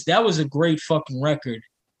 That was a great fucking record.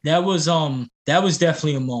 That was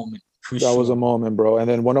definitely a moment for sure. That was a moment, bro. And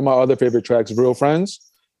then one of my other favorite tracks, Real Friends.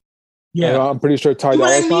 Yeah, I'm pretty sure Ty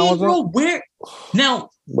Dolla Sign was bro. Where now,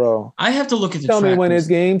 bro? I have to look at the. Tell me when it's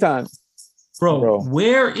game time, bro.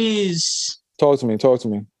 Where is? Talk to me.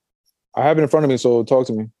 I have it in front of me, so talk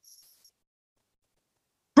to me,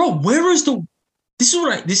 bro. Where is the?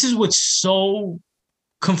 This is what's so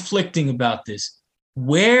conflicting about this.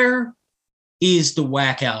 Where is the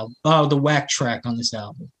whack album? The whack track on this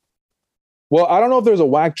album. Well, I don't know if there's a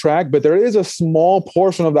whack track, but there is a small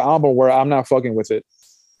portion of the album where I'm not fucking with it.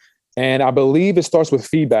 And I believe it starts with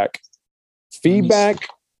Feedback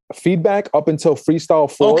up until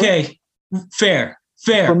Freestyle 4. Okay, fair.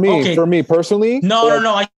 For me personally.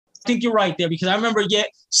 No. I think you're right there because I remember,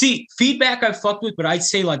 Feedback I fucked with, but I'd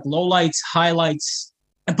say like lowlights, highlights.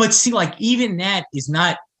 But see, like even that is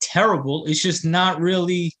not terrible. It's just not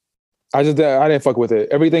really. I didn't fuck with it.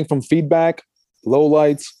 Everything from Feedback,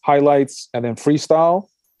 lowlights, highlights, and then Freestyle.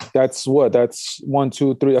 That's 1,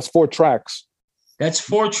 2, 3. That's 4 tracks. That's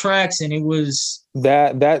 4 tracks, and it was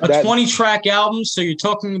that 20-track album. So you're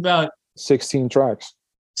talking about 16 tracks.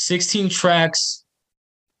 16 tracks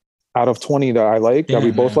out of 20 that I like, that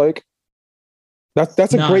we both like.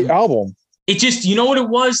 That's a great album. It just, you know what it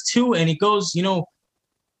was too, and it goes, you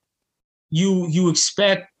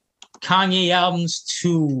expect Kanye albums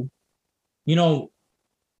to,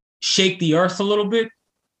 shake the earth a little bit,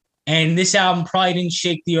 and this album probably didn't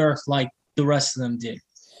shake the earth like the rest of them did.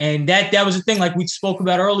 And that was the thing, like we spoke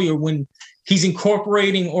about earlier, when he's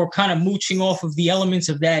incorporating or kind of mooching off of the elements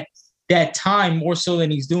of that time more so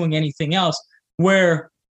than he's doing anything else, where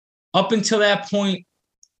up until that point,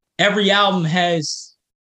 every album has,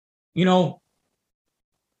 been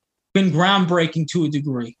groundbreaking to a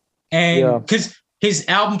degree. And because his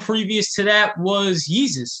album previous to that was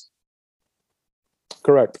Yeezus.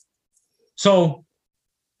 Correct. So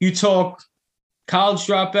you talk College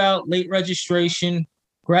Dropout, Late Registration,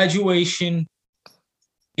 Graduation,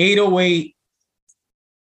 808,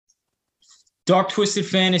 Dark Twisted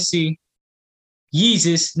Fantasy,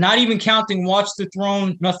 Yeezus, not even counting Watch the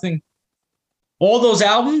Throne, nothing. All those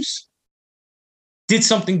albums did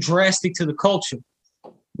something drastic to the culture.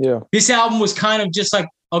 Yeah. This album was kind of just like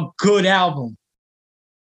a good album.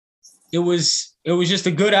 It was just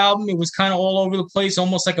a good album. It was kind of all over the place,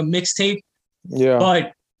 almost like a mixtape. Yeah.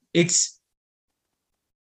 But it's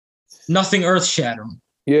nothing earth-shattering.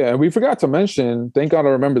 Yeah, and we forgot to mention, thank God I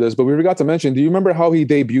remember this, but we forgot to mention, do you remember how he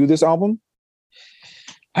debuted this album?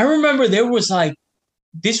 I remember there was like,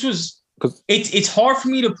 it's hard for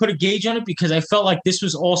me to put a gauge on it because I felt like this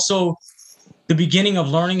was also the beginning of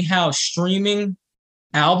learning how streaming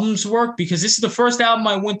albums work, because this is the first album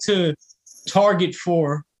I went to Target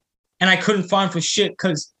for and I couldn't find for shit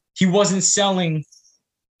because he wasn't selling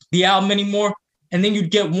the album anymore. And then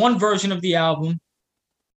you'd get one version of the album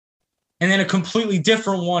and then a completely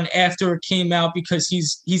different one after it came out because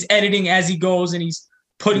he's editing as he goes and he's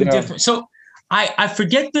putting different. So I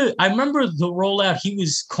forget I remember the rollout. He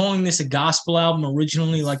was calling this a gospel album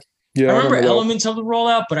originally. Like I remember elements of the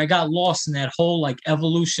rollout, but I got lost in that whole like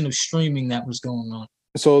evolution of streaming that was going on.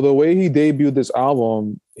 So the way he debuted this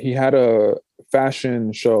album, he had a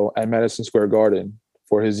fashion show at Madison Square Garden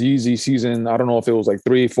for his Yeezy season. I don't know if it was like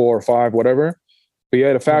 3, 4, or 5, whatever. But he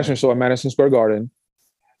had a fashion show at Madison Square Garden.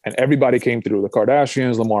 And everybody came through. The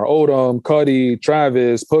Kardashians, Lamar Odom, Cudi,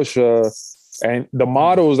 Travis, Pusha. And the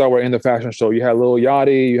models that were in the fashion show, you had Lil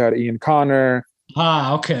Yachty, you had Ian Connor.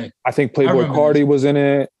 Ah, okay. I think Playboy Cardi was in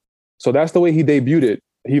it. So that's the way he debuted it.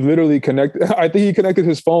 He literally connected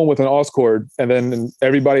his phone with an aux cord. And then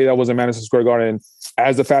everybody that was in Madison Square Garden,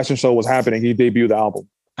 as the fashion show was happening, he debuted the album.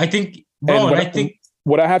 I think, bro,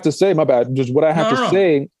 what I have to say, my bad, just what I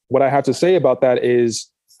have to say about that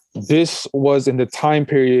is this was in the time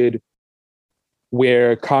period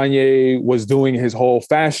where Kanye was doing his whole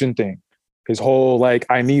fashion thing. His whole, like,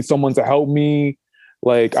 I need someone to help me.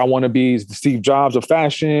 Like, I want to be the Steve Jobs of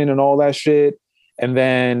fashion and all that shit. And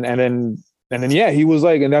then, he was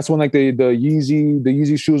like, and that's when like the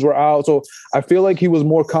Yeezy shoes were out. So I feel like he was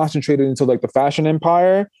more concentrated into like the fashion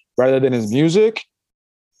empire rather than his music.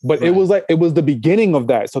 But it was the beginning of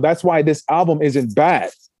that. So that's why this album isn't bad.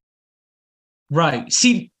 Right.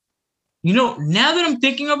 See, now that I'm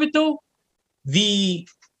thinking of it though, the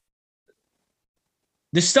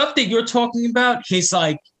stuff that you're talking about, his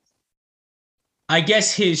like, I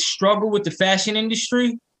guess his struggle with the fashion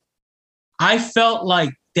industry, I felt like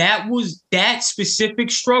that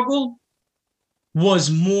specific struggle was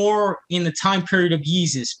more in the time period of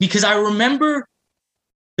Yeezus, because I remember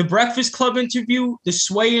the Breakfast Club interview, the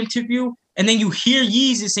Sway interview, and then you hear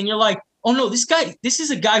Yeezus and you're like, oh no, this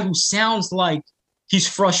is a guy who sounds like he's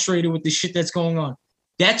frustrated with the shit that's going on.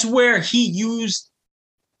 That's where he used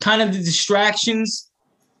kind of the distractions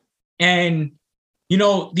and, you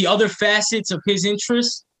know, the other facets of his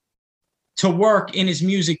interests to work in his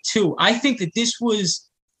music too. I think that this was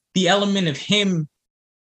the element of him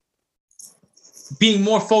being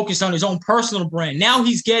more focused on his own personal brand. Now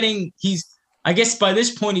I guess by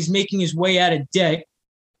this point, he's making his way out of debt.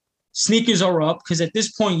 Sneakers are up because at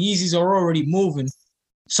this point, Yeezys are already moving.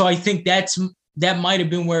 So I think that might have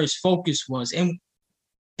been where his focus was. And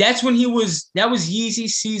that's when that was Yeezy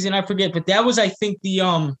season, I forget, but that was, I think, a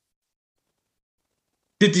lot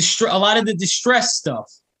of the distress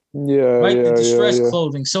stuff. Yeah. Right? Yeah, the distress yeah.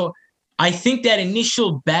 clothing. So I think that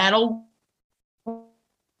initial battle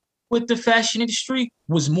with the fashion industry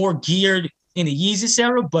was more geared in the Yeezus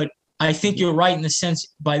era, but I think you're right in the sense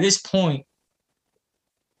by this point,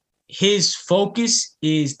 his focus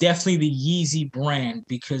is definitely the Yeezy brand,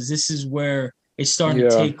 because this is where it's starting to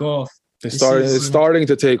take off. It's starting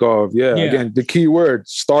to take off. Yeah. Again, the key word,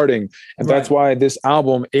 starting. And that's why this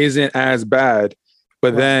album isn't as bad.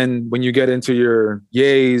 But then when you get into your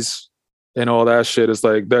Yays and all that shit, it's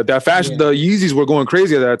like that fashion, the Yeezys were going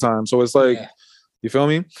crazy at that time. So it's like, you feel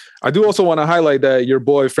me? I do also want to highlight that your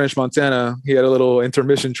boy French Montana, he had a little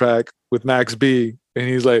intermission track with Max B, and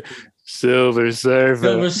he's like, Silver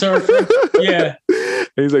Surfer. Yeah.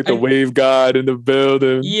 He's like the wave god in the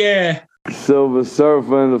building. Yeah. Silver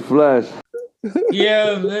Surfer in the flesh.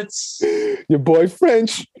 Yeah, that's your boy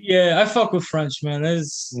French. Yeah, I fuck with French, man.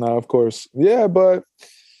 No, of course. Yeah, but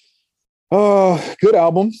good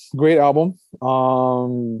album, great album.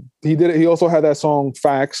 He also had that song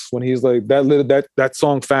Facts, when he's like that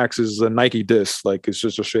song Facts is a Nike diss, like it's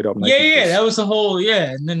just a straight up Nike diss. That was the whole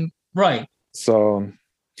and then So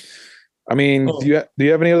I mean, do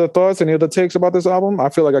you have any other thoughts, any other takes about this album? I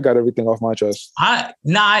feel like I got everything off my chest. I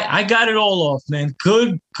got it all off, man.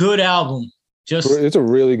 Good album. It's a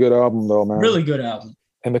really good album though, man. Really good album.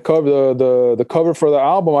 And the cover, the cover for the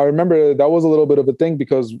album, I remember that was a little bit of a thing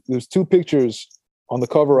because there's two pictures on the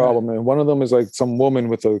cover album, and one of them is like some woman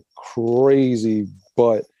with a crazy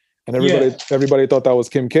butt, and everybody thought that was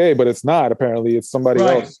Kim K, but it's not. Apparently, it's somebody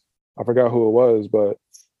else. I forgot who it was, but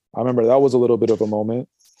I remember that was a little bit of a moment.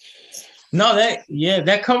 No,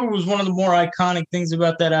 that cover was one of the more iconic things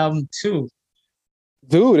about that album too.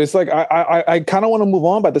 Dude, it's like I kind of want to move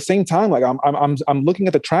on, but at the same time, like I'm looking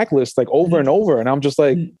at the track list like over and over, and I'm just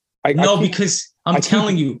like, because I'm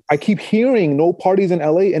telling you, I keep hearing No Parties in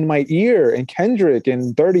LA in my ear, and Kendrick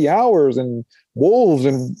and 30 Hours and Wolves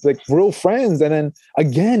and like Real Friends, and then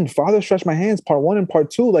again, Father Stretch My Hands Part 1 and Part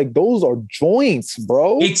 2, like those are joints,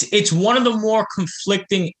 bro. It's one of the more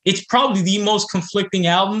conflicting. It's probably the most conflicting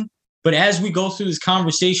album. But as we go through this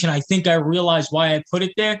conversation, I think I realize why I put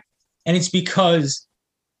it there, and it's because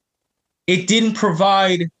it didn't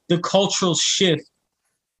provide the cultural shift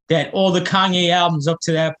that all the Kanye albums up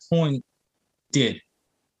to that point did.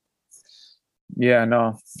 Yeah,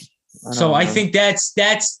 no. So I think that's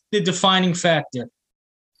the defining factor,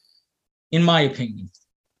 in my opinion.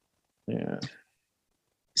 Yeah.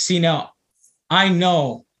 See, now, I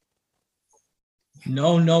know.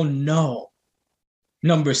 No.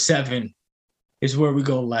 Number 7 is where we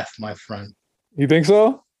go left, my friend. You think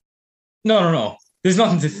so? No. There's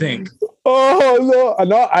nothing to think. Oh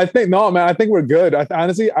no! I think no, man. I think we're good.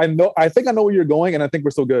 Honestly, I think I know where you're going, and I think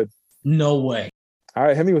we're still good. No way. All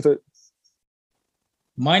right, hit me with it.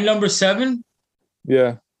 My number 7,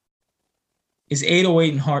 is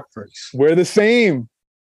 808 and Heartbreaks. We're the same.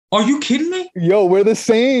 Are you kidding me? Yo, we're the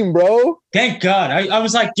same, bro. Thank God. I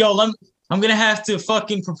was like, yo, I'm gonna have to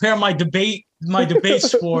fucking prepare my debate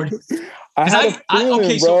squad. I had a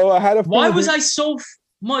feeling, bro. Why was I so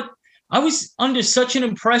much? I was under such an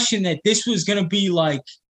impression that this was going to be like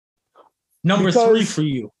number 3 for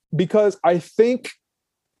you. Because I think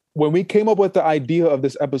when we came up with the idea of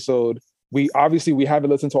this episode, we haven't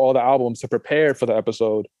listened to all the albums to prepare for the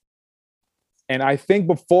episode. And I think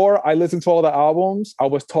before I listened to all the albums, I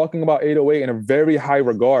was talking about 808 in a very high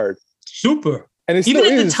regard. Super. And it even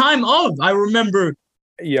still at is. The time of, I remember.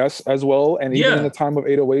 Yes, as well. And even in the time of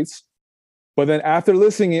 808s. But then after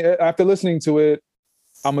listening to it,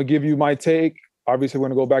 I'm going to give you my take. Obviously, we're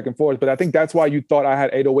going to go back and forth. But I think that's why you thought I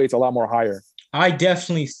had 808s a lot more higher. I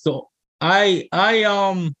definitely thought. Okay.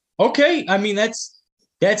 I mean, that's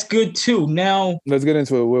good too. Now. Let's get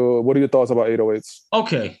into it. What are your thoughts about 808s?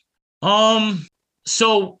 Okay.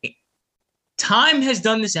 So time has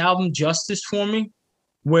done this album justice for me,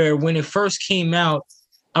 where when it first came out,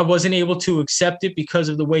 I wasn't able to accept it because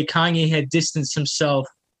of the way Kanye had distanced himself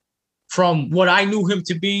from what I knew him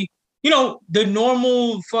to be. The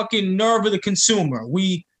normal fucking nerve of the consumer.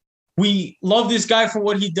 We love this guy for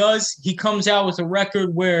what he does. He comes out with a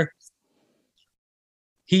record where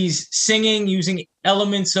he's singing using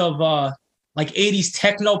elements of like 80s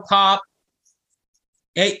techno pop.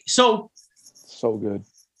 So good.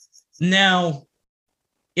 Now,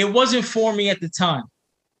 it wasn't for me at the time.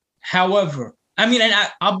 However, and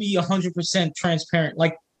I'll be 100% transparent.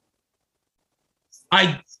 Like,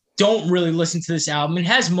 I don't really listen to this album. It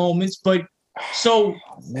has moments, but so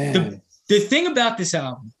the thing about this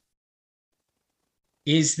album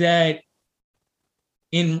is that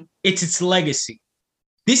it's its legacy.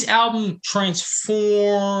 This album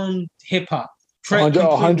transformed hip hop.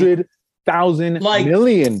 100,000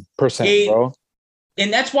 million %, bro.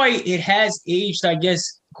 And that's why it has aged, I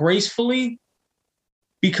guess, gracefully,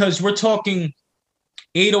 because we're talking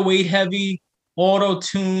 808 heavy,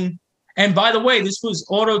 auto-tune. And by the way, this was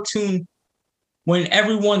auto-tune when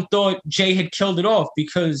everyone thought Jay had killed it off,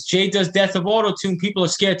 because Jay does Death of Auto-Tune. People are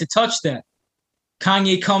scared to touch that.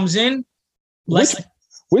 Kanye comes in.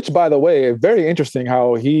 Which, by the way, very interesting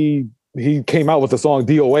how he came out with the song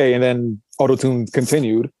DOA and then auto-tune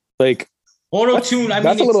continued. Like, auto-tune,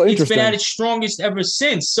 that's a little interesting. It's been at its strongest ever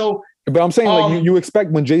since. So, but I'm saying, like, you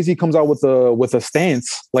expect when Jay-Z comes out with a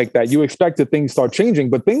stance like that, you expect that things start changing,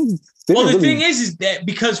 but things. Thing is that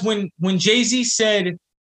because when Jay-Z said,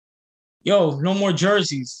 "Yo, no more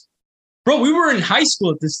jerseys," bro, we were in high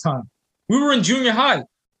school at this time. We were in junior high.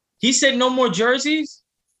 He said, "No more jerseys."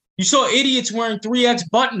 You saw idiots wearing 3X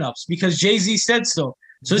button-ups because Jay-Z said so.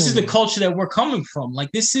 So this is the culture that we're coming from.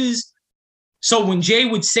 Like, this is. So when Jay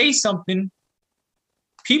would say something,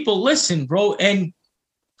 people listen, bro.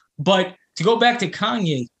 But to go back to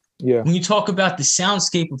Kanye, when you talk about the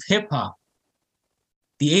soundscape of hip hop,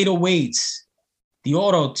 the 808s, the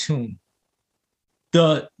auto-tune,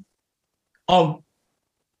 a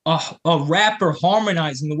rapper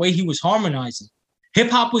harmonizing the way he was harmonizing,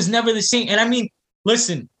 hip hop was never the same. And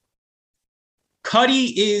listen,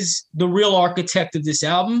 Cudi is the real architect of this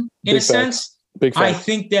album in a sense. Big facts. I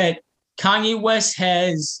think that Kanye West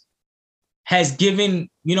has given,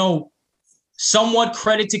 somewhat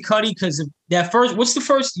credit to Cudi because of that first. What's the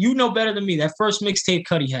first? You know better than me. That first mixtape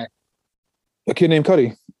Cudi had. A kid named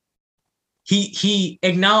Cudi. He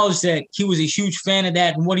acknowledged that he was a huge fan of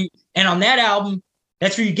that, and on that album,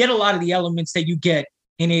 that's where you get a lot of the elements that you get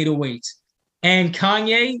in 808s. And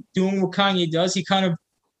Kanye, doing what Kanye does, he kind of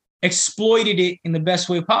exploited it in the best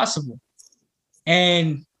way possible.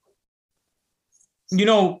 And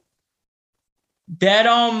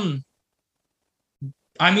that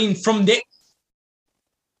from there,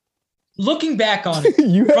 looking back on it,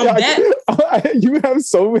 you have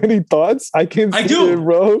so many thoughts. I can't. I do,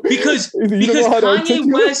 bro. Because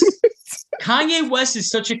Kanye West is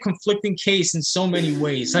such a conflicting case in so many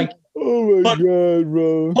ways. Like, oh my god,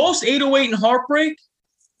 bro. Post 808 and Heartbreak,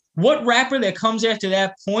 what rapper that comes after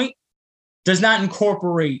that point does not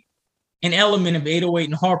incorporate an element of 808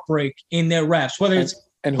 and Heartbreak in their raps? Whether it's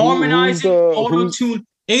harmonizing, auto-tune,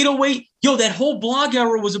 808. Yo, that whole blog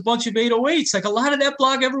era was a bunch of 808s. Like, a lot of that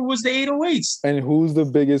blog era was the 808s. And who's the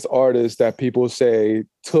biggest artist that people say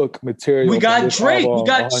took material? We got Drake. We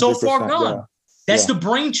got 100%, So Far Gone. Yeah. That's the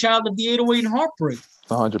brainchild of the 808 and Heartbreak.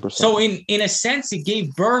 100%. So in a sense, it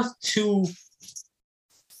gave birth to,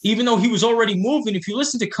 even though he was already moving, if you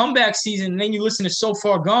listen to Comeback Season and then you listen to So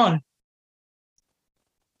Far Gone,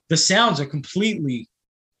 the sounds are completely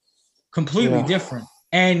different.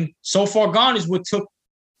 And So Far Gone is what took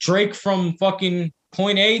Drake from fucking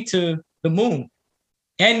point A to the moon.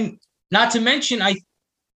 And not to mention,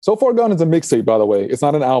 So Far Gone is a mixtape, by the way. It's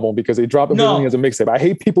not an album because they drop everything as a mixtape. I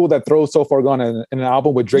hate people that throw So Far Gone in an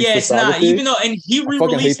album with Drake's it's not. Even though, and he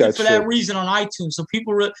re-released it for that reason on iTunes. So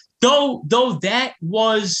people, though that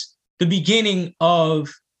was the beginning of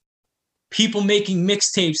people making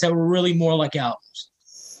mixtapes that were really more like albums.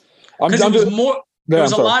 Because it was more. There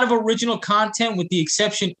was a lot of original content, with the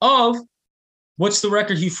exception of what's the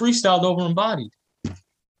record he freestyled over Embodied.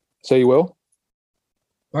 Say You Will.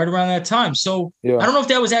 Right around that time. So I don't know if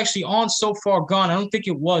that was actually on So Far Gone. I don't think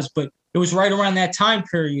it was, but it was right around that time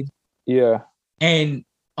period. Yeah. And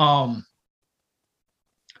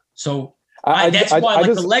so that's why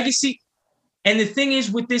the legacy. And the thing is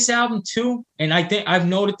with this album too, and I think I've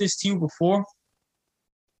noted this to you before.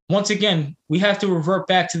 Once again, we have to revert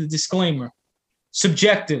back to the disclaimer.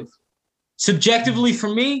 Subjectively for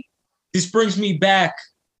me, this brings me back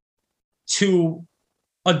to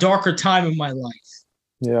a darker time in my life.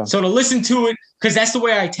 Yeah. So to listen to it, because that's the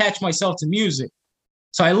way I attach myself to music.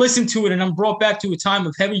 So I listen to it and I'm brought back to a time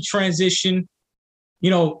of heavy transition,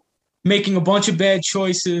 making a bunch of bad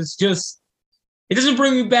choices. Just, it doesn't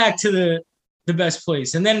bring me back to the best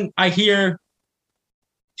place. And then I hear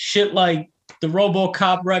shit like the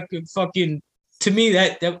RoboCop record, fucking, to me,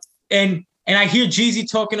 and I hear Jeezy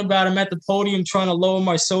talking about him at the podium trying to lower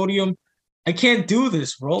my sodium. I can't do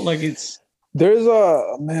this, bro. Like, there's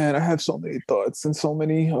I have so many thoughts and so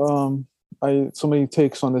many so many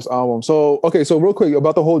takes on this album. So real quick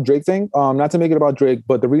about the whole Drake thing. Not to make it about Drake,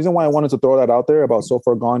 but the reason why I wanted to throw that out there about So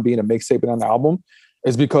Far Gone being a mixtape and an album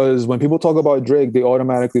is because when people talk about Drake, they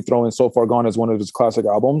automatically throw in So Far Gone as one of his classic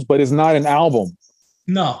albums, but it's not an album.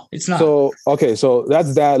 No, it's not. So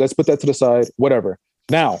that's that. Let's put that to the side. Whatever.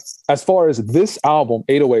 Now, as far as this album,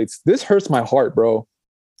 808s, this hurts my heart, bro.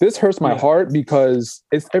 This hurts my heart because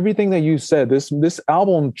it's everything that you said. This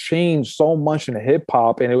album changed so much in hip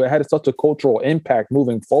hop and it had such a cultural impact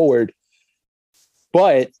moving forward.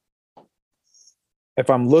 But if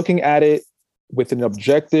I'm looking at it with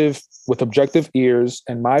objective ears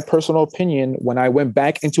and my personal opinion, when I went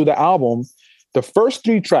back into the album, the first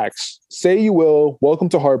 3 tracks, Say You Will, Welcome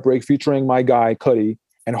to Heartbreak, featuring my guy Cudi,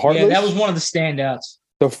 and Heartless. Yeah, that was one of the standouts.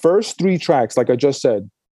 The first 3 tracks, like I just said,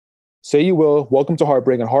 Say You Will, Welcome to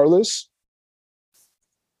Heartbreak, and Heartless,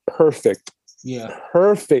 perfect. Yeah.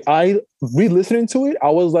 Perfect. I re-listening to it,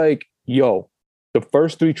 I was like, yo, the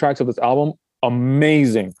first 3 tracks of this album,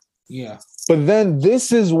 amazing. Yeah. But then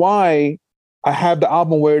this is why I have the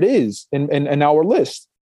album where it is in our list.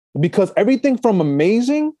 Because everything from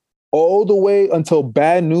amazing all the way until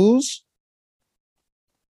Bad News,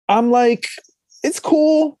 I'm like, it's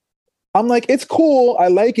cool. I like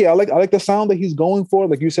it. I like the sound that he's going for.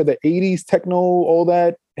 Like you said, the 80s techno, all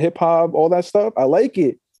that hip hop, all that stuff. I like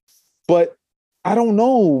it. But I don't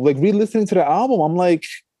know, like re-listening to the album, I'm like,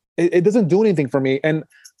 it doesn't do anything for me. And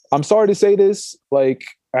I'm sorry to say this, like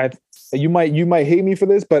you might hate me for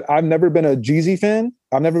this, but I've never been a Jeezy fan.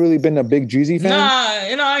 I've never really been a big Jeezy fan.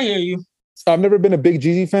 Nah, I hear you. I've never been a big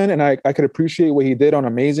Jeezy fan, and I could appreciate what he did on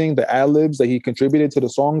Amazing, the ad-libs that he contributed to the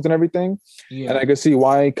songs and everything. Yeah. And I could see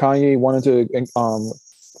why Kanye wanted to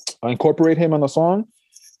incorporate him on the song.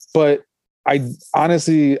 But I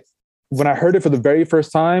honestly, when I heard it for the very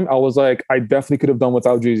first time, I was like, I definitely could have done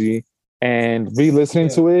without Jeezy. And re-listening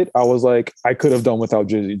to it, I was like, I could have done without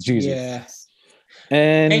Jeezy. Yeah.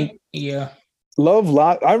 And yeah.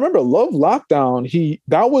 I remember Love Lockdown.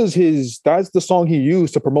 That's the song he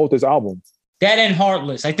used to promote this album. That and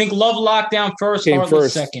Heartless. I think Love Lockdown first,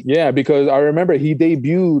 Heartless second. Yeah, because I remember he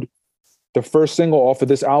debuted the first single off of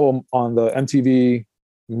this album on the MTV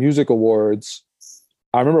Music Awards.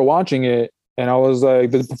 I remember watching it and I was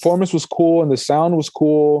like, the performance was cool and the sound was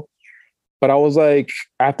cool. But I was like,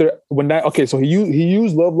 so he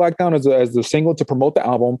used Love Lockdown as the single to promote the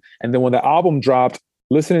album. And then when the album dropped,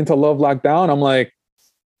 listening to Love Lockdown, I'm like,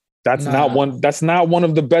 that's not one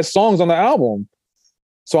of the best songs on the album.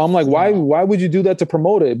 So I'm like, why would you do that to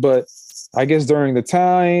promote it? But I guess during the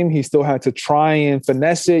time, he still had to try and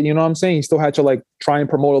finesse it. You know what I'm saying? He still had to like try and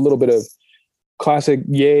promote a little bit of classic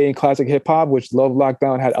Ye and classic hip hop, which Love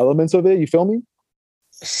Lockdown had elements of it. You feel me?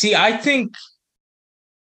 See, I think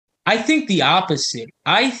the opposite.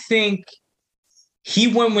 I think he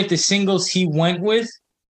went with the singles he went with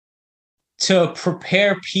to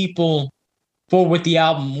prepare people for what the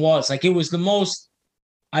album was. Like, it was the most,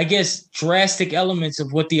 I guess, drastic elements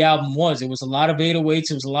of what the album was. It was a lot of 808s.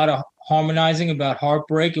 It was a lot of harmonizing about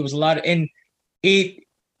heartbreak. It was a lot of,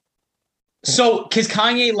 so, because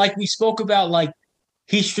Kanye, like we spoke about, like,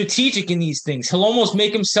 he's strategic in these things. He'll almost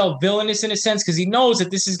make himself villainous in a sense because he knows that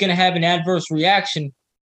this is going to have an adverse reaction,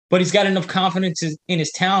 but he's got enough confidence in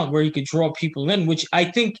his talent where he could draw people in, which I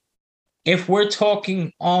think if we're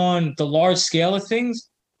talking on the large scale of things,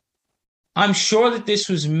 I'm sure that this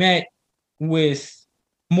was met with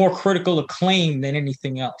more critical acclaim than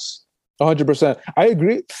anything else. 100%. I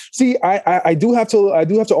agree. See, I do have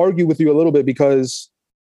to argue with you a little bit because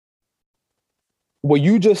what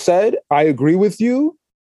you just said, I agree with you.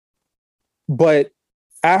 But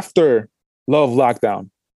after Love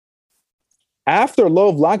Lockdown,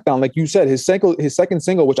 like you said, his second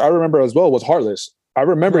single, which I remember as well, was Heartless. I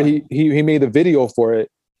remember he made the video for it.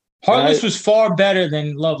 Heartless was far better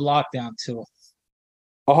than Love Lockdown too.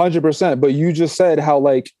 100%. But you just said how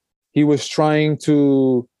like he was trying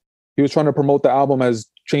to promote the album as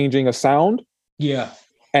changing a sound. Yeah.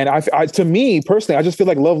 And I to me personally, I just feel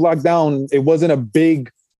like Love Lockdown, it wasn't a big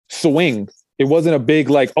swing. It wasn't a big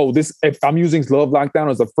like, oh, if I'm using Love Lockdown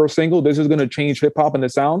as the first single, this is going to change hip hop and the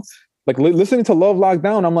sound. Like listening to Love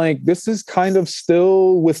Lockdown, I'm like, this is kind of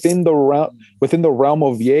still within the realm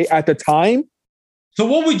of Ye at the time. So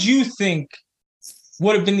what would you think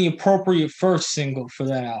would have been the appropriate first single for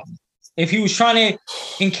that album? If he was trying to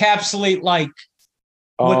encapsulate like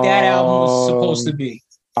what that album was supposed to be.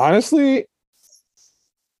 Honestly,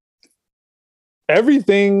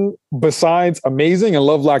 everything besides Amazing and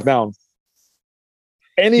Love Lockdown.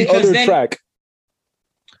 Any other track.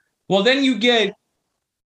 Well, then you get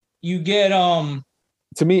to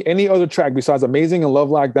me, any other track besides Amazing and Love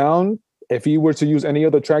Lockdown, if he were to use any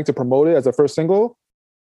other track to promote it as a first single,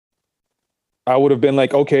 I would have been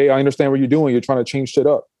like, okay, I understand what you're doing. You're trying to change shit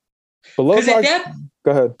up. But Love Lockdown,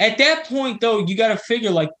 go ahead. At that point, though, you got to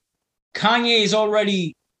figure like Kanye is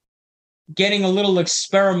already getting a little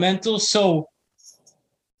experimental. So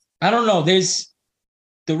I don't know. There's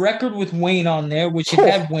the record with Wayne on there, which it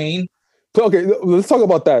had Wayne. Okay, let's talk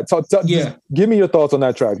about that. Yeah. Give me your thoughts on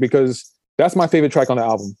that track, because that's my favorite track on the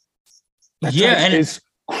album. That track is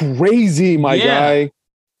crazy, my guy.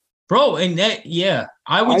 Bro, and that,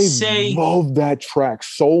 I would say... I love that track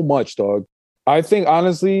so much, dog. I think,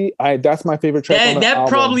 honestly, that's my favorite track on the album. That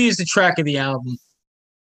probably is the track of the album.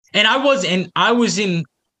 And I was in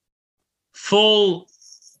full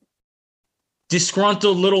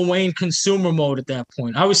disgruntled Lil Wayne consumer mode at that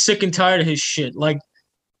point. I was sick and tired of his shit. Like,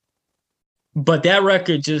 but that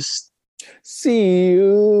record just... See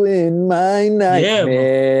you in my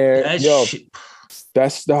nightmare. Yeah, shit.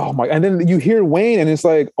 That's, oh my... And then you hear Wayne and it's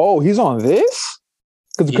like, oh, he's on this?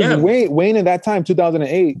 Because Wayne in that time,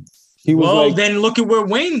 2008, he was like... then look at where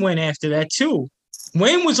Wayne went after that, too.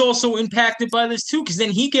 Wayne was also impacted by this, too, because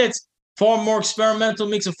then he gets far more experimental,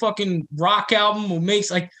 makes a fucking rock album, or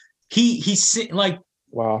makes, like, he's like...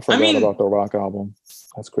 Wow, I forgot about the rock album.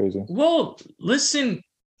 That's crazy. Well, listen,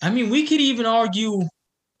 I mean, we could even argue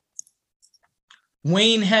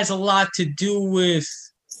Wayne has a lot to do with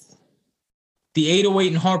the 808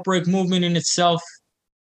 and Heartbreak movement in itself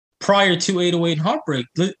prior to 808 and Heartbreak.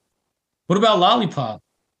 What about Lollipop?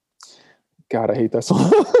 God, I hate that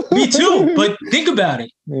song. Me too, but think about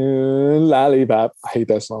it. Lollipop. I hate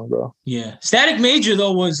that song, bro. Yeah. Static Major,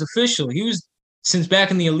 though, was official. He was since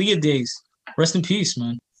back in the Aaliyah days. Rest in peace,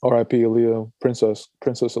 man. R.I.P. Aaliyah, Princess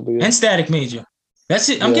Aaliyah. And Static Major. That's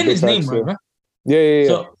it. I'm getting his name right, bro. Yeah.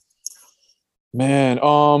 So, man,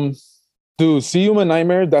 dude, See You in My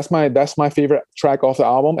Nightmare, that's my favorite track off the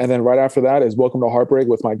album. And then right after that is Welcome to Heartbreak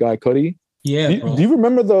with my guy Cudi. Yeah. Do you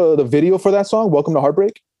remember the video for that song, Welcome to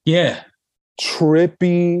Heartbreak? Yeah.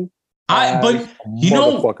 Trippy. But you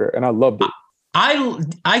know, and I loved it.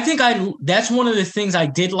 I think that's one of the things I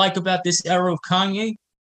did like about this era of Kanye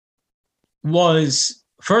was,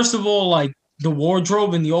 first of all, like the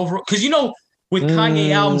wardrobe and the overall, because with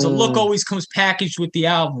Kanye albums, the look always comes packaged with the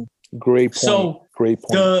album. Great point. So great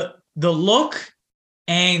point. The look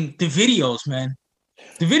and the videos, man.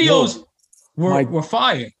 The videos were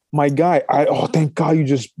fire. My guy, thank God you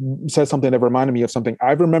just said something that reminded me of something.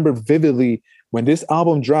 I remember vividly when this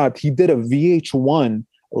album dropped, he did a VH1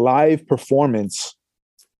 live performance.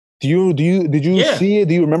 Did you see it?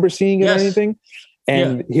 Do you remember seeing it or anything?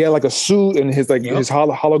 And he had like a suit and his his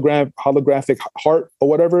holographic heart or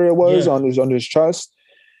whatever it was on his chest.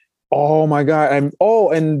 Oh my God. And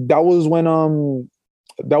that was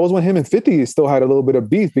when him and 50 still had a little bit of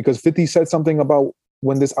beef, because 50 said something about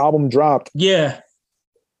when this album dropped. Yeah.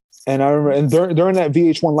 And I remember, and during that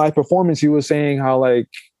VH1 live performance, he was saying how like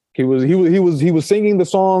he was singing the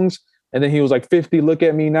songs, and then he was like, 50, look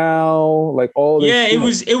at me now, like all this. Yeah, it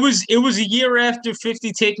was a year after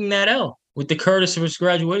 50 taking that L with the Curtis of his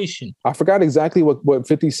graduation. I forgot exactly what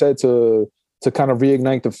 50 said to kind of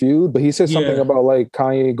reignite the feud, but he said something about like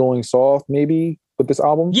Kanye going soft maybe with this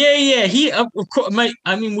album. Yeah. He of course,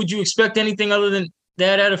 would you expect anything other than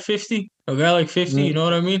that out of 50? A guy like 50, you know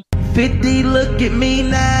what I mean? 50, look at me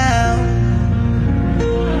now,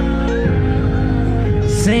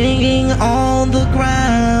 singing on the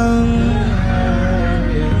ground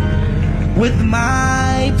with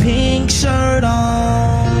my pink shirt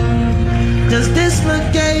on. Does this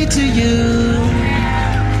look gay to you?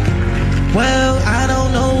 Well, I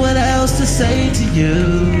don't know what else to say to you.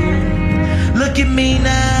 Look at me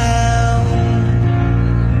now,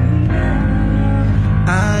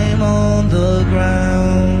 I'm on the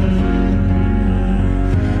ground,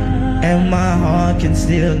 and my heart can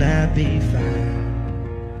still not be found.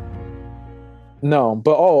 No,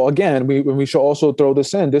 but again, we should also throw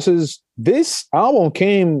this in. This album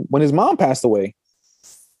came when his mom passed away.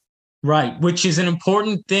 Right, which is an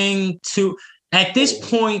important thing to, at this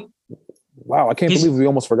point. Wow, I can't believe we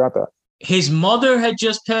almost forgot that. His mother had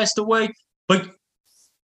just passed away, but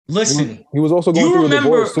Listen, he was also going you through a remember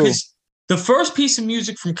divorce too. because the first piece of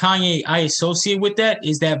music from Kanye I associate with that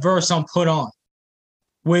is that verse on "Put On,"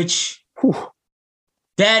 which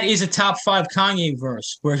that is a top 5 Kanye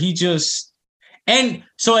verse where he just and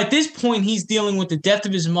so at this point he's dealing with the death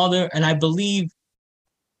of his mother and I believe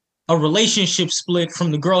a relationship split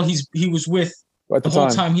from the girl he was with At the whole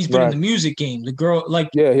time he's been in right. the music game. The girl, like,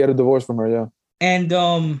 Yeah, he had a divorce from her. Yeah, and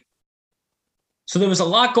so there was a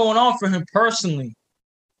lot going on for him personally.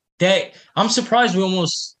 That I'm surprised we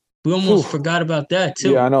almost forgot about that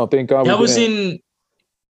too. yeah, I know. Thank God That we was didn't.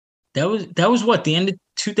 that was what, the end of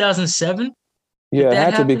 2007. Yeah, it that had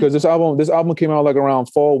to happened? because this album came out like around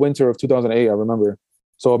fall winter of 2008. I remember.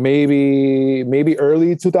 So maybe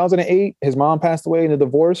early 2008, his mom passed away in a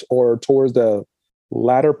divorce, or towards the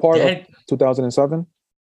latter part of 2007.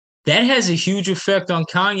 That has a huge effect on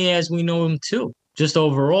Kanye as we know him too. Just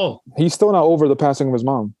overall, He's still not over the passing of his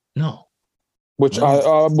mom. no. Which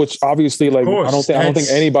No. which obviously, like, course, I don't think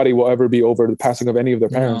anybody will ever be over the passing of any of their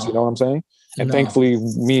parents. No. You know what I'm saying? And No. thankfully,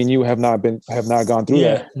 me and you have not gone through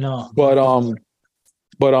Yeah, that. no. But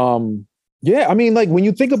yeah, I mean, like, when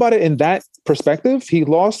you think about it in that perspective, he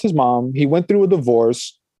lost his mom. He went through a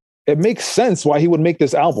divorce. It makes sense why he would make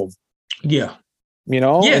this album. Yeah. You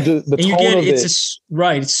know, Yeah. and just the and you tone get of it's it.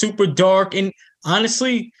 right. It's super dark, and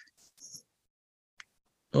honestly,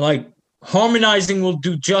 like, harmonizing will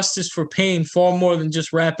do justice for pain far more than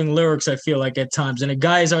just rapping lyrics. I feel like at times, and a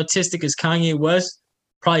guy as artistic as Kanye West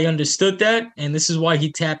probably understood that, and this is why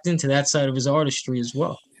he tapped into that side of his artistry as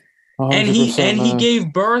well. And he man.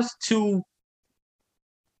 gave birth to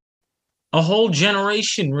a whole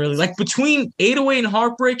generation, really. Like, between 808 and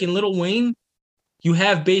Heartbreak and Lil Wayne, you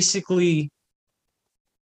have basically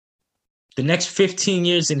the next 15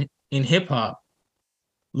 years in hip hop.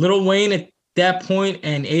 Lil Wayne at that point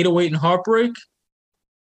and 808 and Heartbreak,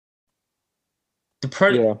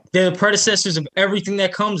 they're the predecessors of everything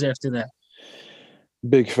that comes after that.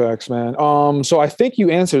 Big facts, man. So I think you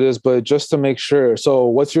answered this, but just to make sure. So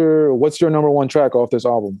what's your number one track off this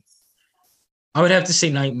album? I would have to say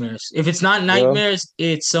Nightmares. If it's not Nightmares,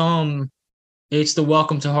 it's the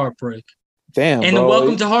Welcome to Heartbreak. Damn, and bro. The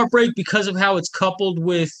Welcome to Heartbreak, because of how it's coupled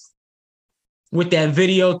with that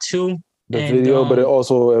video too. The video, but it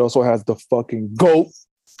also has the fucking GOAT,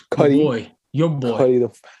 Cudi. Your boy. Cudi,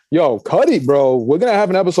 Cudi, bro. We're gonna have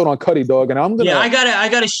an episode on Cudi, dog, and I'm gonna. Yeah, I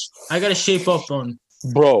gotta shape up on.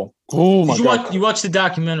 Bro, oh my God. You watched the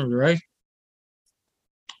documentary, right?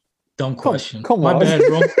 Dumb question. Come on, my bad,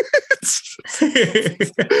 bro.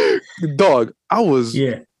 Dog, I was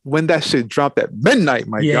when that shit dropped at midnight,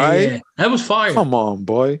 my guy. Yeah, that was fire. Come on,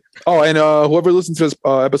 boy. Oh, and whoever listens to this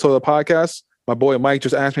episode of the podcast, my boy Mike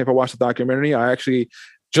just asked me if I watched the documentary. I actually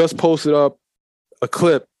just posted up a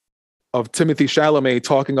clip of Timothy Chalamet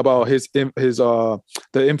talking about the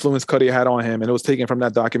influence Cudi had on him, and it was taken from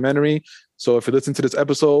that documentary. So if you listen to this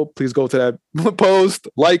episode, please go to that post,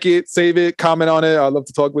 like it, save it, comment on it. I'd love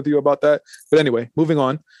to talk with you about that. But anyway, moving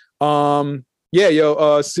on.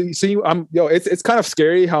 It's kind of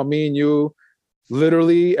scary how me and you,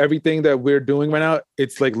 literally everything that we're doing right now,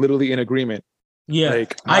 it's like literally in agreement. Yeah,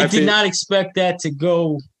 like, I did not expect that to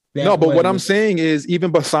go. No, but what I'm saying is,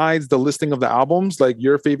 even besides the listing of the albums, like,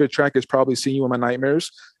 your favorite track is probably "See You in My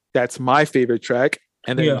Nightmares." That's my favorite track,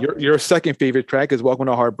 and then your second favorite track is "Welcome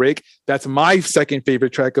to Heartbreak." That's my second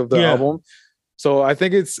favorite track of the album. So I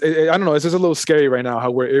think I don't know. It's just a little scary right now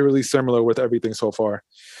how we're eerily similar with everything so far.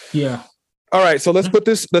 Yeah. All right, so let's put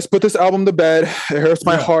this album to bed. It hurts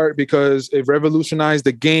my heart because it revolutionized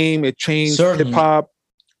the game. It changed hip hop,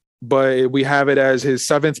 but we have it as his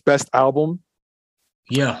 7th best album.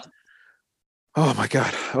 Yeah. Oh my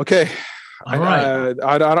God. Okay. All right.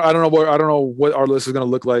 I don't know what our list is gonna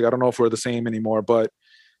look like. I don't know if we're the same anymore. But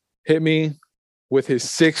hit me with his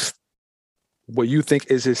 6th. What you think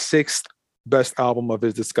is his 6th best album of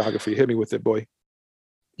his discography? Hit me with it, boy.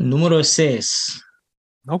 Número 6.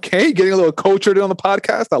 Okay, getting a little cultured on the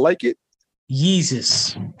podcast. I like it.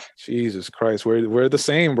 Jesus Christ, we're the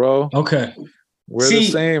same, bro. Okay. We're the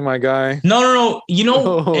same, my guy. No. You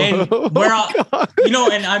know, and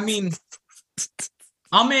and I mean,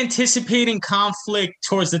 I'm anticipating conflict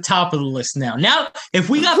towards the top of the list now. Now, if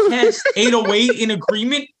we got past 808 in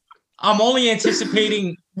agreement, I'm only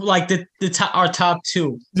anticipating like our top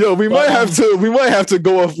 2. Yo, we might have to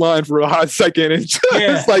go offline for a hot second and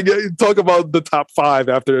just like talk about the top 5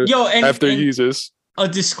 after Jesus. A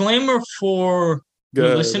disclaimer for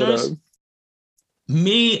your listeners: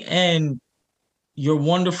 me and your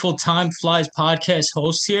wonderful Time Flies podcast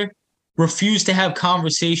host here refused to have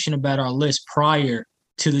conversation about our list prior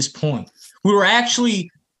to this point. We were actually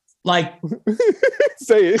like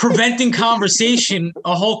Say it. preventing conversation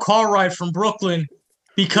a whole car ride from Brooklyn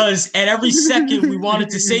because at every second we wanted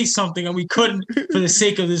to say something and we couldn't for the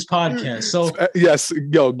sake of this podcast. So yes,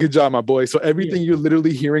 yo, good job, my boy. So everything you're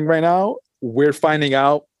literally hearing right now, we're finding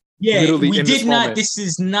out. Literally we in did this not. moment. This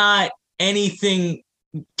is not anything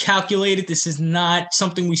calculated. This is not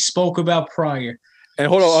something we spoke about prior. And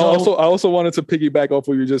hold on, I also wanted to piggyback off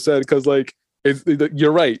what you just said because like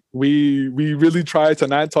you're right. We really tried to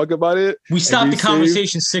not talk about it. We stopped the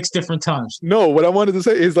conversation 6 different times. No, what I wanted to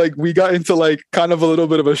say is like we got into like kind of a little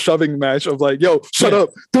bit of a shoving match of like, yo, shut up,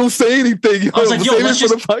 don't say anything. Yo, I was like,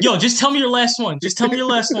 yo, just tell me your last one. Just tell me your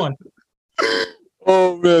last one.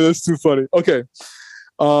 Oh man, that's too funny. Okay.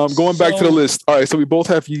 Going back to the list. All right, so we both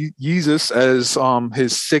have Yeezus as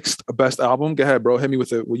his 6th best album. Go ahead, bro. Hit me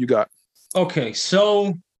with it. What you got? Okay,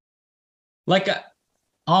 so like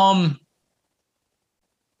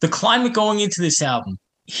the climate going into this album,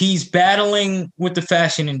 he's battling with the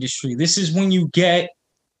fashion industry. This is when you get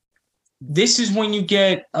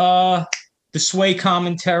the Sway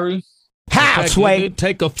commentary. How, Sway?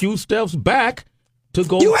 Take a few steps back to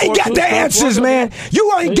go. You ain't got the answers, man.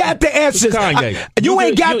 You ain't got the answers. You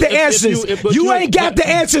ain't got the answers. You ain't got the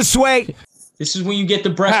answers, Sway. This is when you get the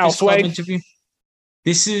Breakfast Club interview.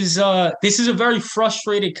 This is a very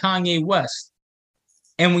frustrated Kanye West.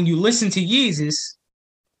 And when you listen to Yeezus,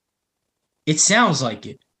 it sounds like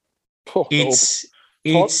it. Talk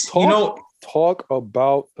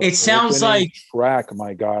about the it sounds like track,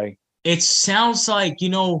 my guy. It sounds like,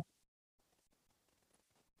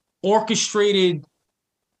 orchestrated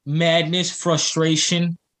madness,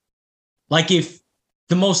 frustration. Like if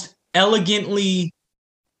the most elegant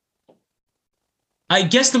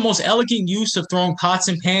use of throwing pots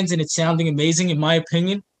and pans and it sounding amazing, in my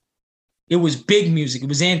opinion, it was big music. It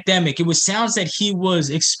was anthemic. It was sounds that he was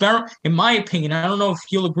in my opinion, I don't know if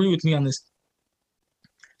you'll agree with me on this,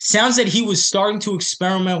 sounds that he was starting to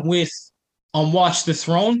experiment with on Watch the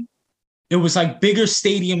Throne. It was like bigger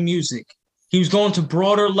stadium music. He was going to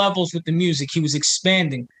broader levels with the music. He was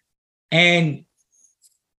expanding. And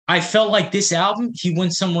I felt like this album, he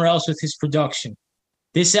went somewhere else with his production.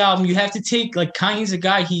 This album, you have to take, like Kanye's a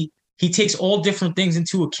guy, he takes all different things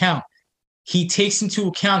into account. He takes into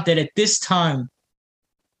account that at this time,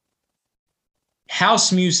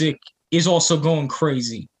 house music is also going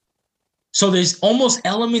crazy. So there's almost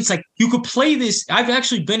elements like you could play this. I've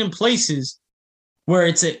actually been in places where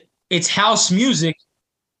it's house music,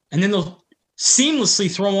 and then they'll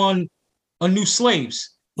seamlessly throw on a New Slaves.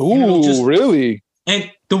 Ooh, really?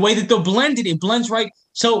 And the way that they'll blend it blends right.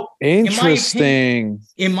 So interesting.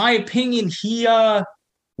 In my opinion, he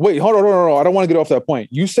Wait, hold on. I don't want to get off that point.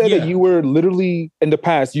 You said that you were literally in the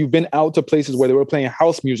past. You've been out to places where they were playing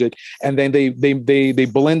house music, and then they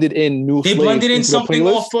blended in new. They blended in something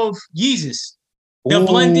off of Yeezus. They'll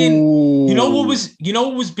blend in. You know what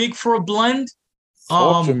was big for a blend?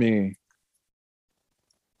 Talk to me.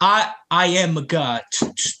 I am a god.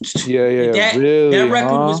 Yeah.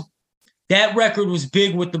 That record was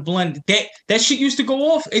big with the blend. That shit used to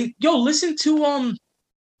go off. And listen to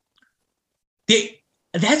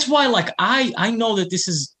that's why like I know that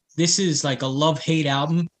this is like a love-hate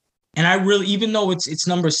album. And I really, even though it's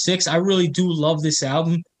number 6, I really do love this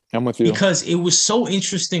album. I'm with you. Because it was so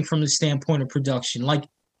interesting from the standpoint of production. Like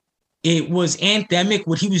it was anthemic.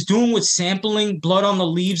 What he was doing with sampling Blood on the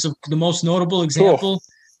Leaves, of the most notable example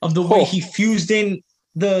of the way he fused in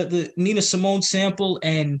the Nina Simone sample,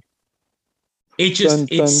 and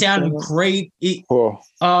it sounded great. He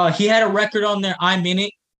had a record on there, I'm In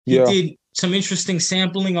It. He did some interesting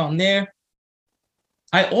sampling on there.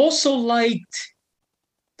 I also liked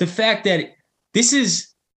the fact that this is,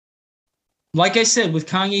 like I said, with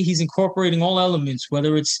Kanye, he's incorporating all elements,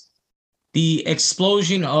 whether it's the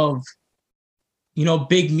explosion of,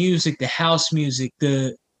 big music, the house music,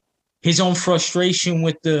 his own frustration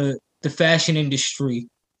with the fashion industry,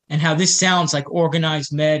 and how this sounds like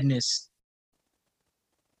organized madness.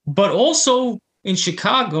 But also in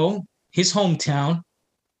Chicago, his hometown,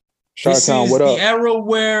 this is the era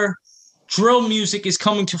where drill music is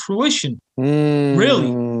coming to fruition.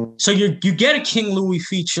 Really. So you get a King Louis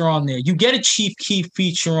feature on there. You get a Chief Keef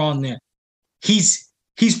feature on there. He's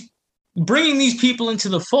bringing these people into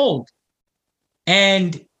the fold.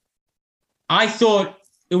 And I thought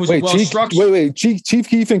it was well structured. Wait. Chief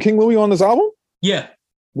Keef and King Louis on this album? Yeah.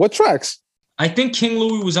 What tracks? I think King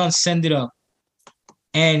Louis was on Send It Up.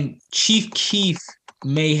 And Chief Keef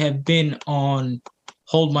may have been on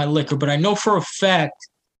Hold My Liquor, but I know for a fact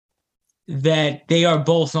that they are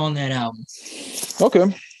both on that album.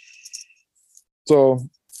 Okay. So, all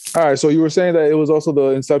right. So you were saying that it was also the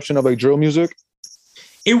inception of like drill music?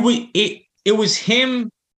 it was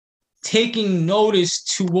him taking notice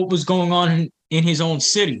to what was going on in his own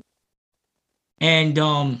city. And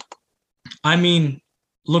I mean,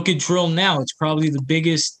 look at drill now. It's probably the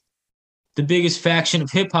biggest faction of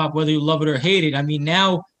hip hop, whether you love it or hate it. I mean,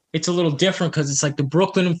 now it's a little different because it's like the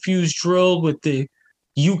Brooklyn infused drill with the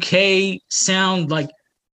UK sound, like,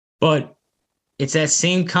 but it's that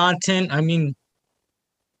same content. I mean,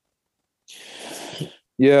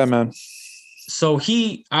 yeah, man. So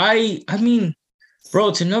I mean, bro,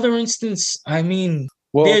 it's another instance. I mean,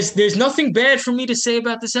 well, there's nothing bad for me to say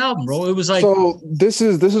about this album, bro. It was like, so this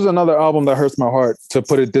is another album that hurts my heart, to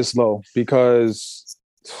put it this low, because,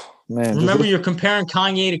 man, remember, you're comparing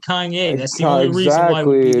Kanye to Kanye. That's the only reason why it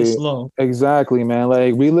would be this low. Exactly, man.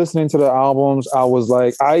 Like, re-listening to the albums, I was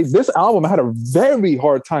like, this album I had a very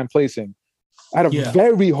hard time placing.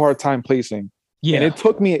 Very hard time placing. Yeah. And it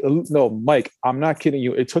took me, no, Mike, I'm not kidding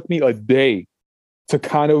you. It took me a day to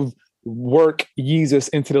kind of work Yeezus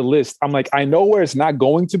into the list. I'm like, I know where it's not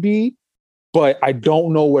going to be, but I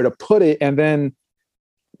don't know where to put it.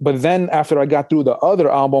 But then after I got through the other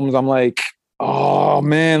albums, I'm like, oh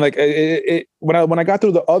man, like when I got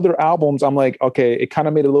through the other albums, I'm like, okay, it kind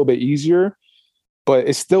of made it a little bit easier, but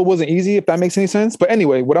it still wasn't easy, if that makes any sense. But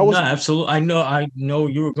anyway, absolutely. I know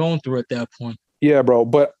you were going through at that point. Yeah, bro.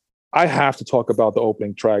 But I have to talk about the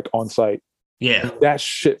opening track, On Sight. Yeah. That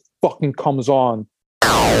shit fucking comes on.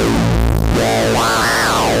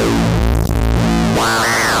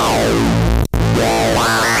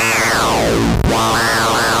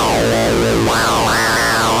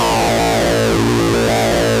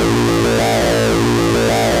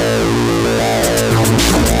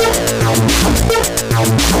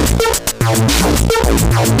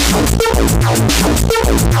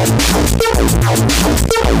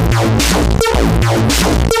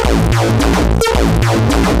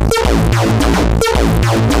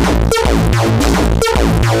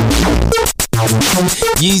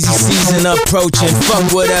 Yeezy season approaching.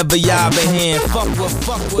 Fuck whatever y'all been hearing. Fuck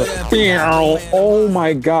whatever. Oh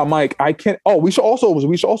my God, Mike! I can't. Oh, we should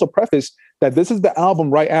also preface that this is the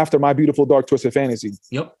album right after My Beautiful Dark Twisted Fantasy.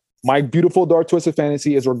 Yep. My Beautiful Dark Twisted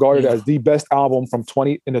Fantasy is regarded as the best album from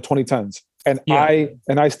in the 2010s, and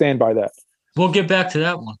I stand by that. We'll get back to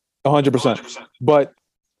that one. 100%. But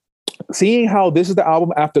seeing how this is the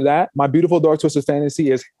album after that, My Beautiful Dark Twisted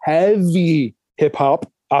Fantasy is heavy hip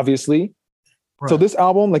hop, obviously. Right. So this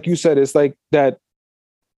album, like you said, is like that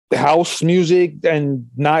house music and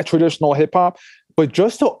not traditional hip hop. But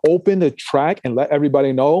just to open the track and let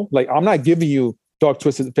everybody know, like, I'm not giving you Dark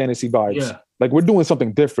Twisted Fantasy vibes. Yeah. Like, we're doing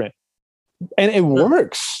something different, and it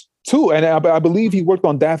works too. And I believe he worked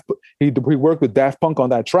on he worked with Daft Punk on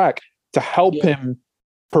that track to help him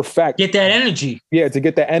get that energy. Yeah, to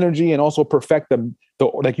get that energy and also perfect the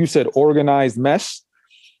like you said, organized mess.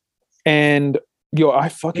 And I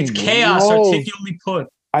fucking it's chaos articulately put.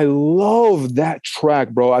 I love that track,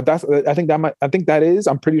 bro. I'm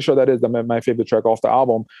pretty sure that is my favorite track off the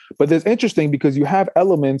album. But it's interesting because you have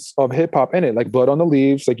elements of hip hop in it, like Blood on the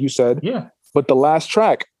Leaves, like you said. Yeah. But the last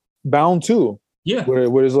track, Bound 2. Yeah.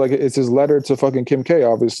 Where it's like it's his letter to fucking Kim K,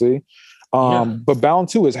 obviously. But Bound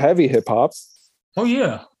 2 is heavy hip hop. Oh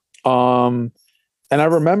yeah. And I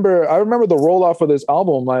remember the rollout for this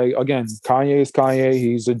album. Like, again, Kanye is Kanye.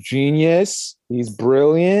 He's a genius. He's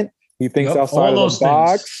brilliant. He thinks outside of the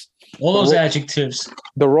box. All those adjectives.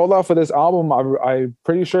 The rollout for this album, I'm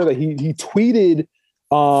pretty sure that he tweeted.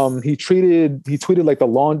 He tweeted like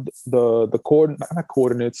not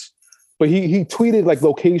coordinates, but he tweeted like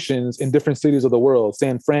locations in different cities of the world: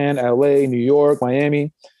 San Fran, LA, New York,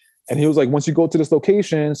 Miami. And he was like, once you go to this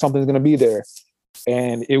location, something's gonna be there.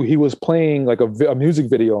 And he was playing like a music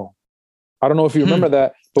video. I don't know if you remember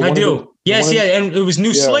that. But I do. And it was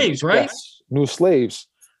New Slaves, right? Yes. New Slaves.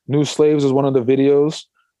 New Slaves is one of the videos.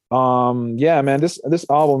 Yeah, man, this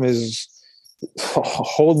album is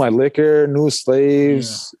Hold My Liquor, New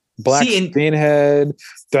Slaves, Black Skinhead.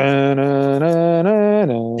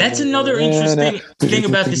 That's another interesting thing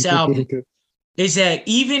about this album is that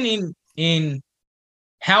even in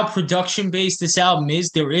how production based this album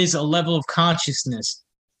is, there is a level of consciousness.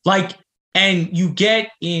 Like, and you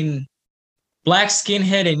get in Black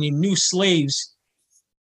Skinhead and in New Slaves,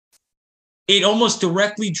 it almost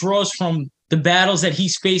directly draws from the battles that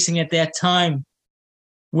he's facing at that time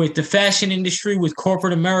with the fashion industry, with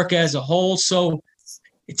corporate America as a whole. So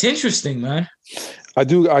it's interesting, man. I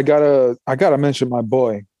gotta mention my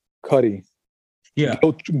boy, Cudi. Yeah.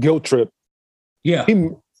 Guilt Trip. Yeah.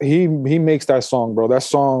 He makes that song, bro. That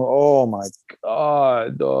song, oh my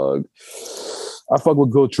God, dog. I fuck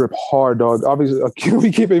with Guilt Trip hard, dog. Obviously,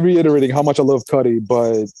 we keep reiterating how much I love Cudi,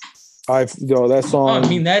 but That song. I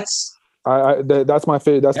mean, that's my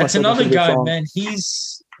favorite. That's another guy, song. man.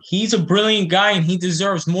 He's a brilliant guy, and he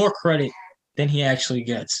deserves more credit than he actually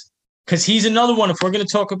gets. Because he's another one. If we're going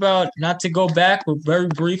to talk about, not to go back, but very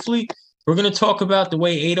briefly, we're going to talk about the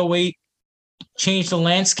way 808 changed the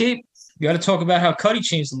landscape. You got to talk about how Cudi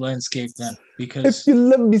changed the landscape then. Because if you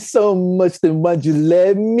love me so much, then why'd you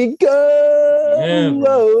let me go? Yeah,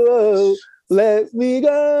 bro. Let me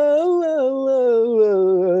go.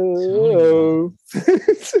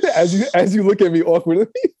 As you look at me awkwardly.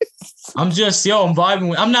 I'm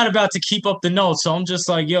vibing. I'm not about to keep up the notes, so I'm just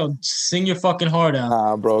like, sing your fucking heart out.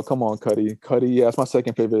 Nah, bro, come on, Cudi. Yeah, that's my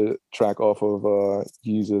second favorite track off of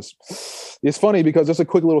Jesus. It's funny because just a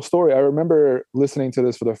quick little story. I remember listening to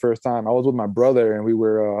this for the first time. I was with my brother, and we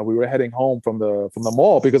were heading home from the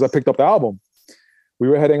mall because I picked up the album. We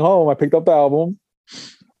were heading home. I picked up the album,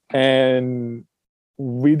 and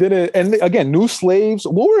we did it. And again, New Slaves.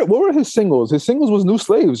 What were his singles? His singles was New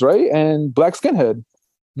Slaves, right? And Black Skinhead.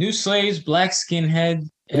 New Slaves, Black Skinhead.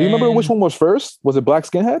 Do you remember which one was first? Was it Black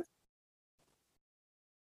Skinhead?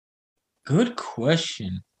 Good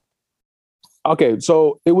question. Okay,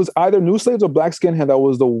 so it was either New Slaves or Black Skinhead that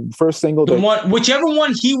was the first single. Whichever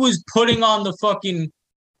one he was putting on the fucking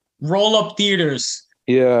roll-up theaters.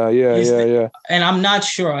 Yeah. And I'm not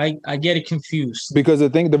sure. I get it confused. Because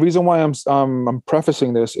the reason why I'm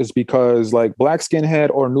prefacing this is because like Black Skinhead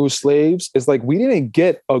or New Slaves is like we didn't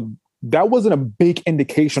get that wasn't a big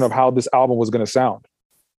indication of how this album was going to sound.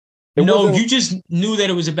 You just knew that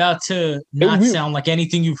it was about to not sound like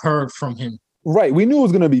anything you've heard from him. Right. We knew it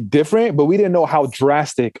was going to be different, but we didn't know how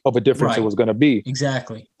drastic of a difference it was going to be.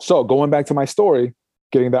 Exactly. So going back to my story,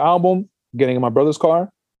 getting the album, getting in my brother's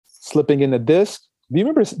car, slipping in the disc. Do you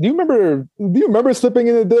remember slipping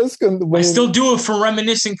in the disc? I still do it for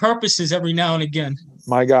reminiscing purposes every now and again.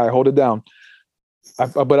 My guy, hold it down. I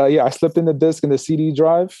slipped in the disc in the CD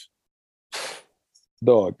drive.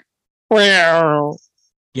 Dog.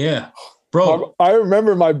 Yeah, bro. I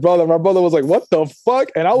remember my brother. My brother was like, "What the fuck?"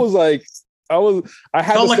 And I was like, I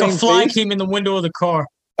had felt the like same a fly face. came in the window of the car.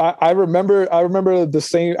 I remember the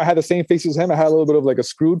same. I had the same face as him. I had a little bit of like a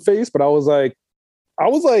screwed face, but I was like,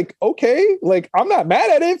 okay, like I'm not mad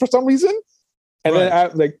at it for some reason. And then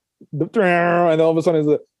and all of a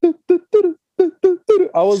sudden it's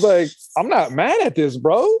I was like, I'm not mad at this,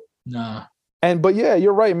 bro. Nah. But yeah,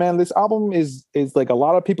 you're right, man. This album is like a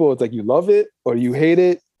lot of people. It's like you love it or you hate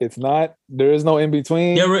it. It's not. There is no in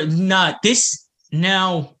between. This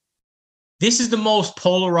is the most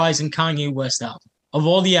polarizing Kanye West album of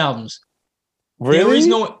all the albums. Really? There is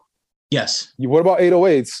no. Yes. What about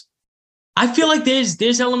 808s? I feel like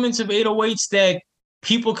there's elements of 808s that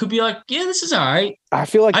people could be like, yeah, this is all right. I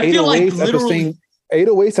feel like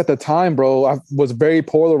 808s at the time, bro, was very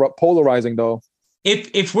polarizing though.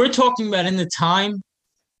 If we're talking about in the time,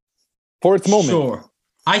 for its moment, sure.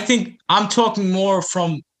 I think I'm talking more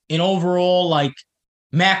from an overall like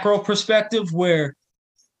macro perspective, where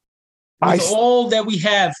with all that we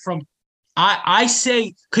have from, I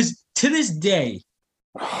say, because to this day,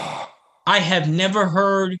 I have never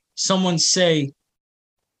heard someone say,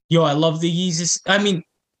 "Yo, I love the Yeezus." I mean,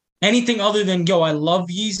 anything other than "Yo, I love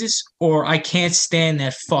Yeezus" or "I can't stand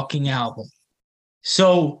that fucking album."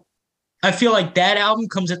 So I feel like that album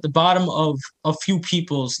comes at the bottom of a few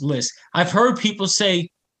people's list. I've heard people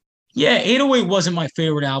say, yeah, 808 wasn't my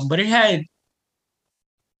favorite album, but it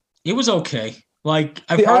was okay. Like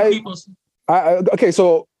I've heard people. Okay,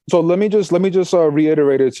 so let me just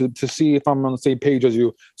reiterate it to see if I'm on the same page as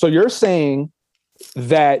you. So you're saying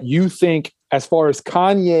that you think, as far as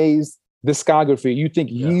Kanye's discography, you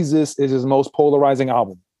think Yeezus is his most polarizing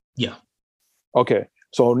album? Yeah. Okay.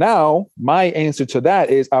 So now my answer to that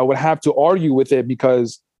is I would have to argue with it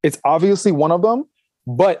because it's obviously one of them,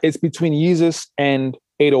 but it's between Yeezus and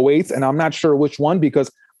 808s. And I'm not sure which one,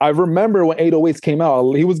 because I remember when 808s came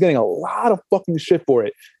out, he was getting a lot of fucking shit for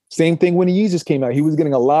it. Same thing when Yeezus came out, he was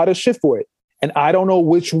getting a lot of shit for it. And I don't know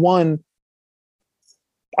which one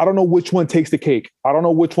takes the cake. I don't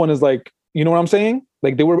know which one is like, you know what I'm saying?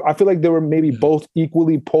 Like I feel like they were maybe both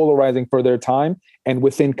equally polarizing for their time and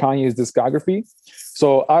within Kanye's discography.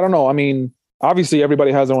 So I don't know. I mean, obviously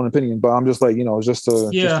everybody has their own opinion, but I'm just like, just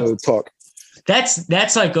to talk.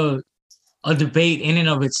 That's like a debate in and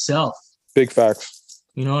of itself. Big facts.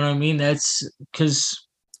 You know what I mean? That's because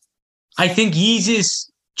I think Yeezus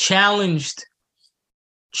challenged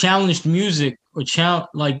music or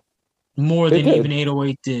more than even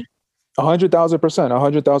 808 did. 100,000%.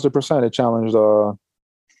 100,000%. It challenged.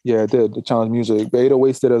 It did. It challenged music.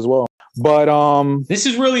 808s did as well. But this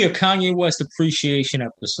is really a Kanye West appreciation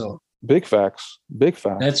episode. Big facts. Big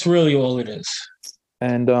facts. That's really all it is.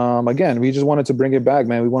 And again, we just wanted to bring it back,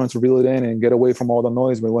 man. We wanted to reel it in and get away from all the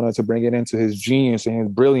noise. We wanted to bring it into his genius and his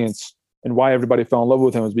brilliance, and why everybody fell in love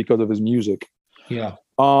with him was because of his music. Yeah.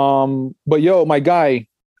 But yo, my guy,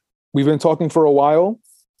 we've been talking for a while.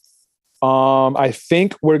 I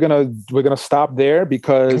think we're gonna stop there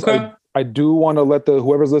because I do want to let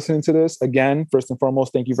whoever's listening to this, again, first and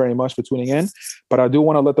foremost, thank you very much for tuning in. But I do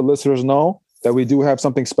want to let the listeners know that we do have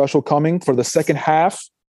something special coming for the second half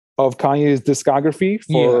of Kanye's discography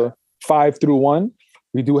for 5 through 1.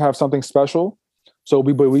 We do have something special. So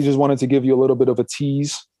we just wanted to give you a little bit of a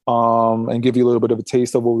tease and give you a little bit of a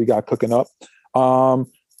taste of what we got cooking up.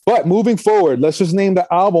 But moving forward, let's just name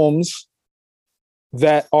the albums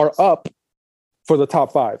that are up for the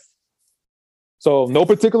top 5. So no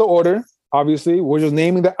particular order, obviously. We're just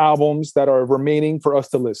naming the albums that are remaining for us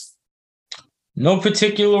to list. No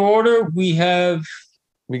particular order. We got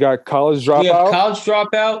College Dropout. We have College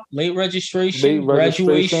Dropout, Late Registration,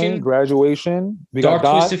 Graduation. We Dark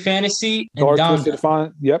got Twisted Fantasy, and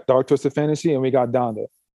Donda. Dark Twisted Fantasy, and we got Donda.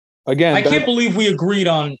 Again, I can't believe we agreed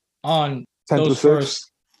on 10 those first.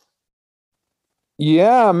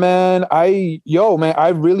 Yeah, man. I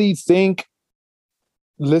really think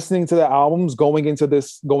listening to the albums going into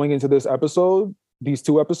this episode, these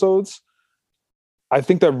 2 episodes, I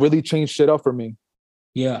think that really changed shit up for me.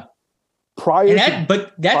 Yeah.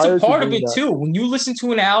 But that's a part of it too. When you listen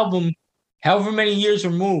to an album, however many years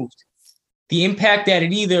removed, the impact that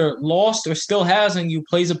it either lost or still has on you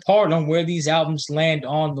plays a part on where these albums land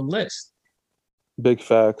on the list. Big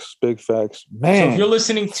facts, man. So if you're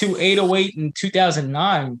listening to 808 in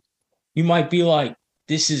 2009, you might be like,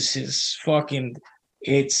 this is his fucking,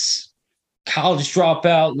 it's College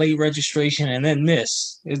Dropout, Late Registration, and then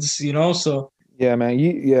this. It's, so. Yeah,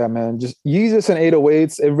 man. Just Yeezus and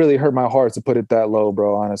 808s, it really hurt my heart to put it that low,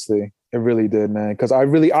 bro, honestly. It really did, man. Because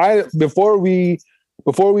before we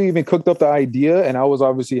even cooked up the idea, and I was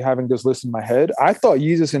obviously having this list in my head, I thought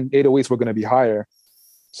Yeezus and 808s were going to be higher.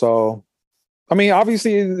 So, I mean,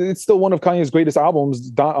 obviously, it's still one of Kanye's greatest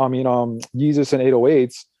albums, Yeezus and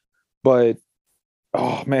 808s. But,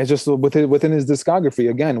 oh, man, just within his discography,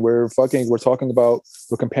 again, we're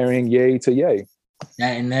comparing Ye to Ye.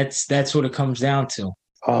 And that's what it comes down to.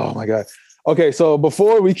 Oh, my God. Okay, so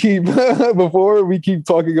before we keep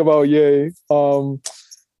talking about Ye,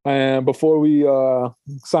 and before we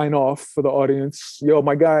sign off for the audience, yo,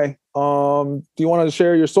 my guy, do you want to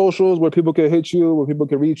share your socials where people can hit you, where people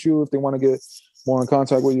can reach you if they want to get more in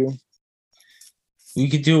contact with you?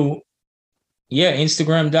 You could do,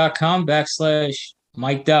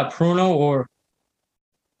 Instagram.com/Mike.Pruno or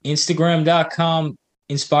Instagram.com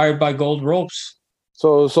inspired by Gold Ropes.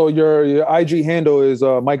 So your IG handle is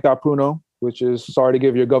Mike.Pruno, which is, sorry to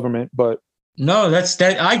give your government, but no, that's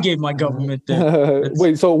that I gave my government that.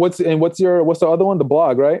 Wait, so what's the other one? The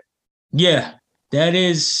blog, right? Yeah, that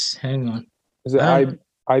is. Hang on. Is it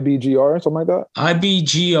IBGR or something like that?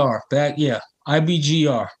 IBGR.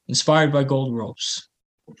 IBGR. Inspired by Gold Ropes.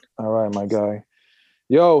 All right, my guy.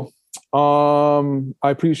 Yo, I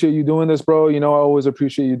appreciate you doing this, bro. I always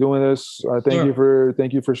appreciate you doing this. Thank you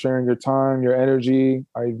for sharing your time, your energy.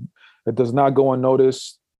 It does not go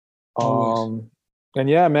unnoticed. And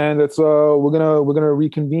yeah, man, that's we're gonna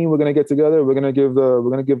reconvene. We're gonna get together. We're gonna give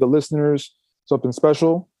the listeners something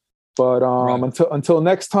special. But until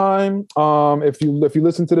next time, if you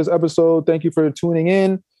listen to this episode, thank you for tuning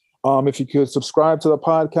in. If you could subscribe to the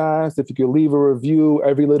podcast, if you could leave a review,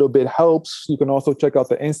 every little bit helps. You can also check out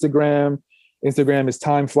the Instagram. Instagram is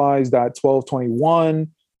timeflies.1221.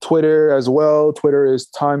 Twitter as well. Twitter is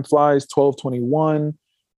timeflies1221.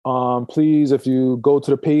 Please, if you go to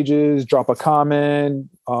the pages, drop a comment,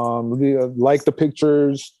 like the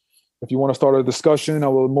pictures. If you want to start a discussion, I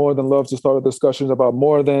will more than love to start a discussion about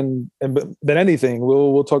more than anything.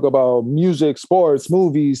 We'll talk about music, sports,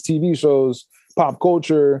 movies, TV shows, pop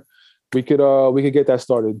culture. We could get that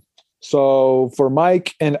started. So for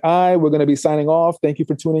Mike and I, we're going to be signing off. Thank you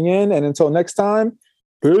for tuning in, and until next time,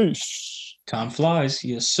 peace. Time flies,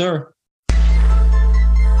 yes, sir.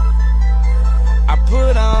 I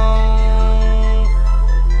put on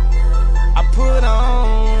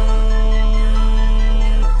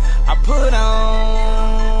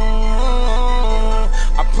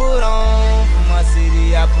for my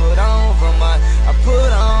city, I put on for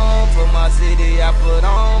my city, I put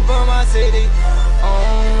on for my city.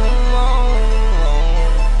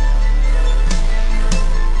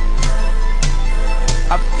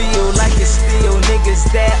 I feel like it's still niggas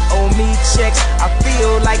that owe me checks. I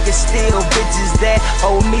feel like like it's still bitches that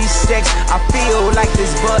owe me sex. I feel like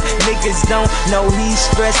this, but niggas don't know he's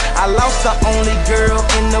stressed. I lost the only girl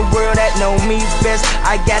in the world that know me best.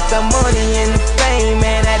 I got the money and the fame,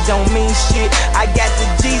 man, that don't mean shit. I got the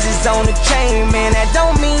Jesus on the chain, man, that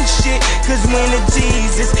don't mean shit. Cause when the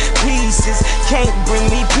Jesus pieces can't bring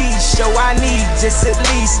me peace, so I need just at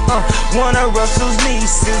least one of Russell's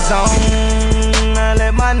nieces on. I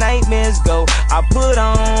let my nightmares go. I put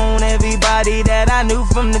on everybody that I knew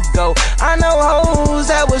from the go. I know hoes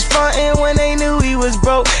that was frontin' when they knew he was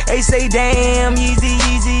broke. They say, damn,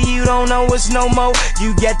 Yeezy, you don't know us no more.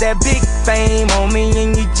 You get that big fame on me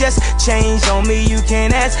and you just changed on me. You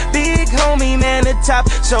can ask big homie, man, the top.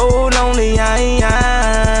 So lonely I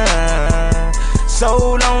am.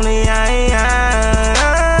 So lonely I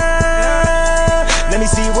am. Let me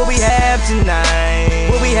see what we have tonight.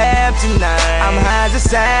 What we have tonight. I'm high as a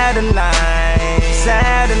satellite.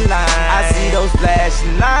 I see those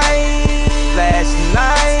flashing lights. Flashing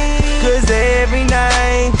lights.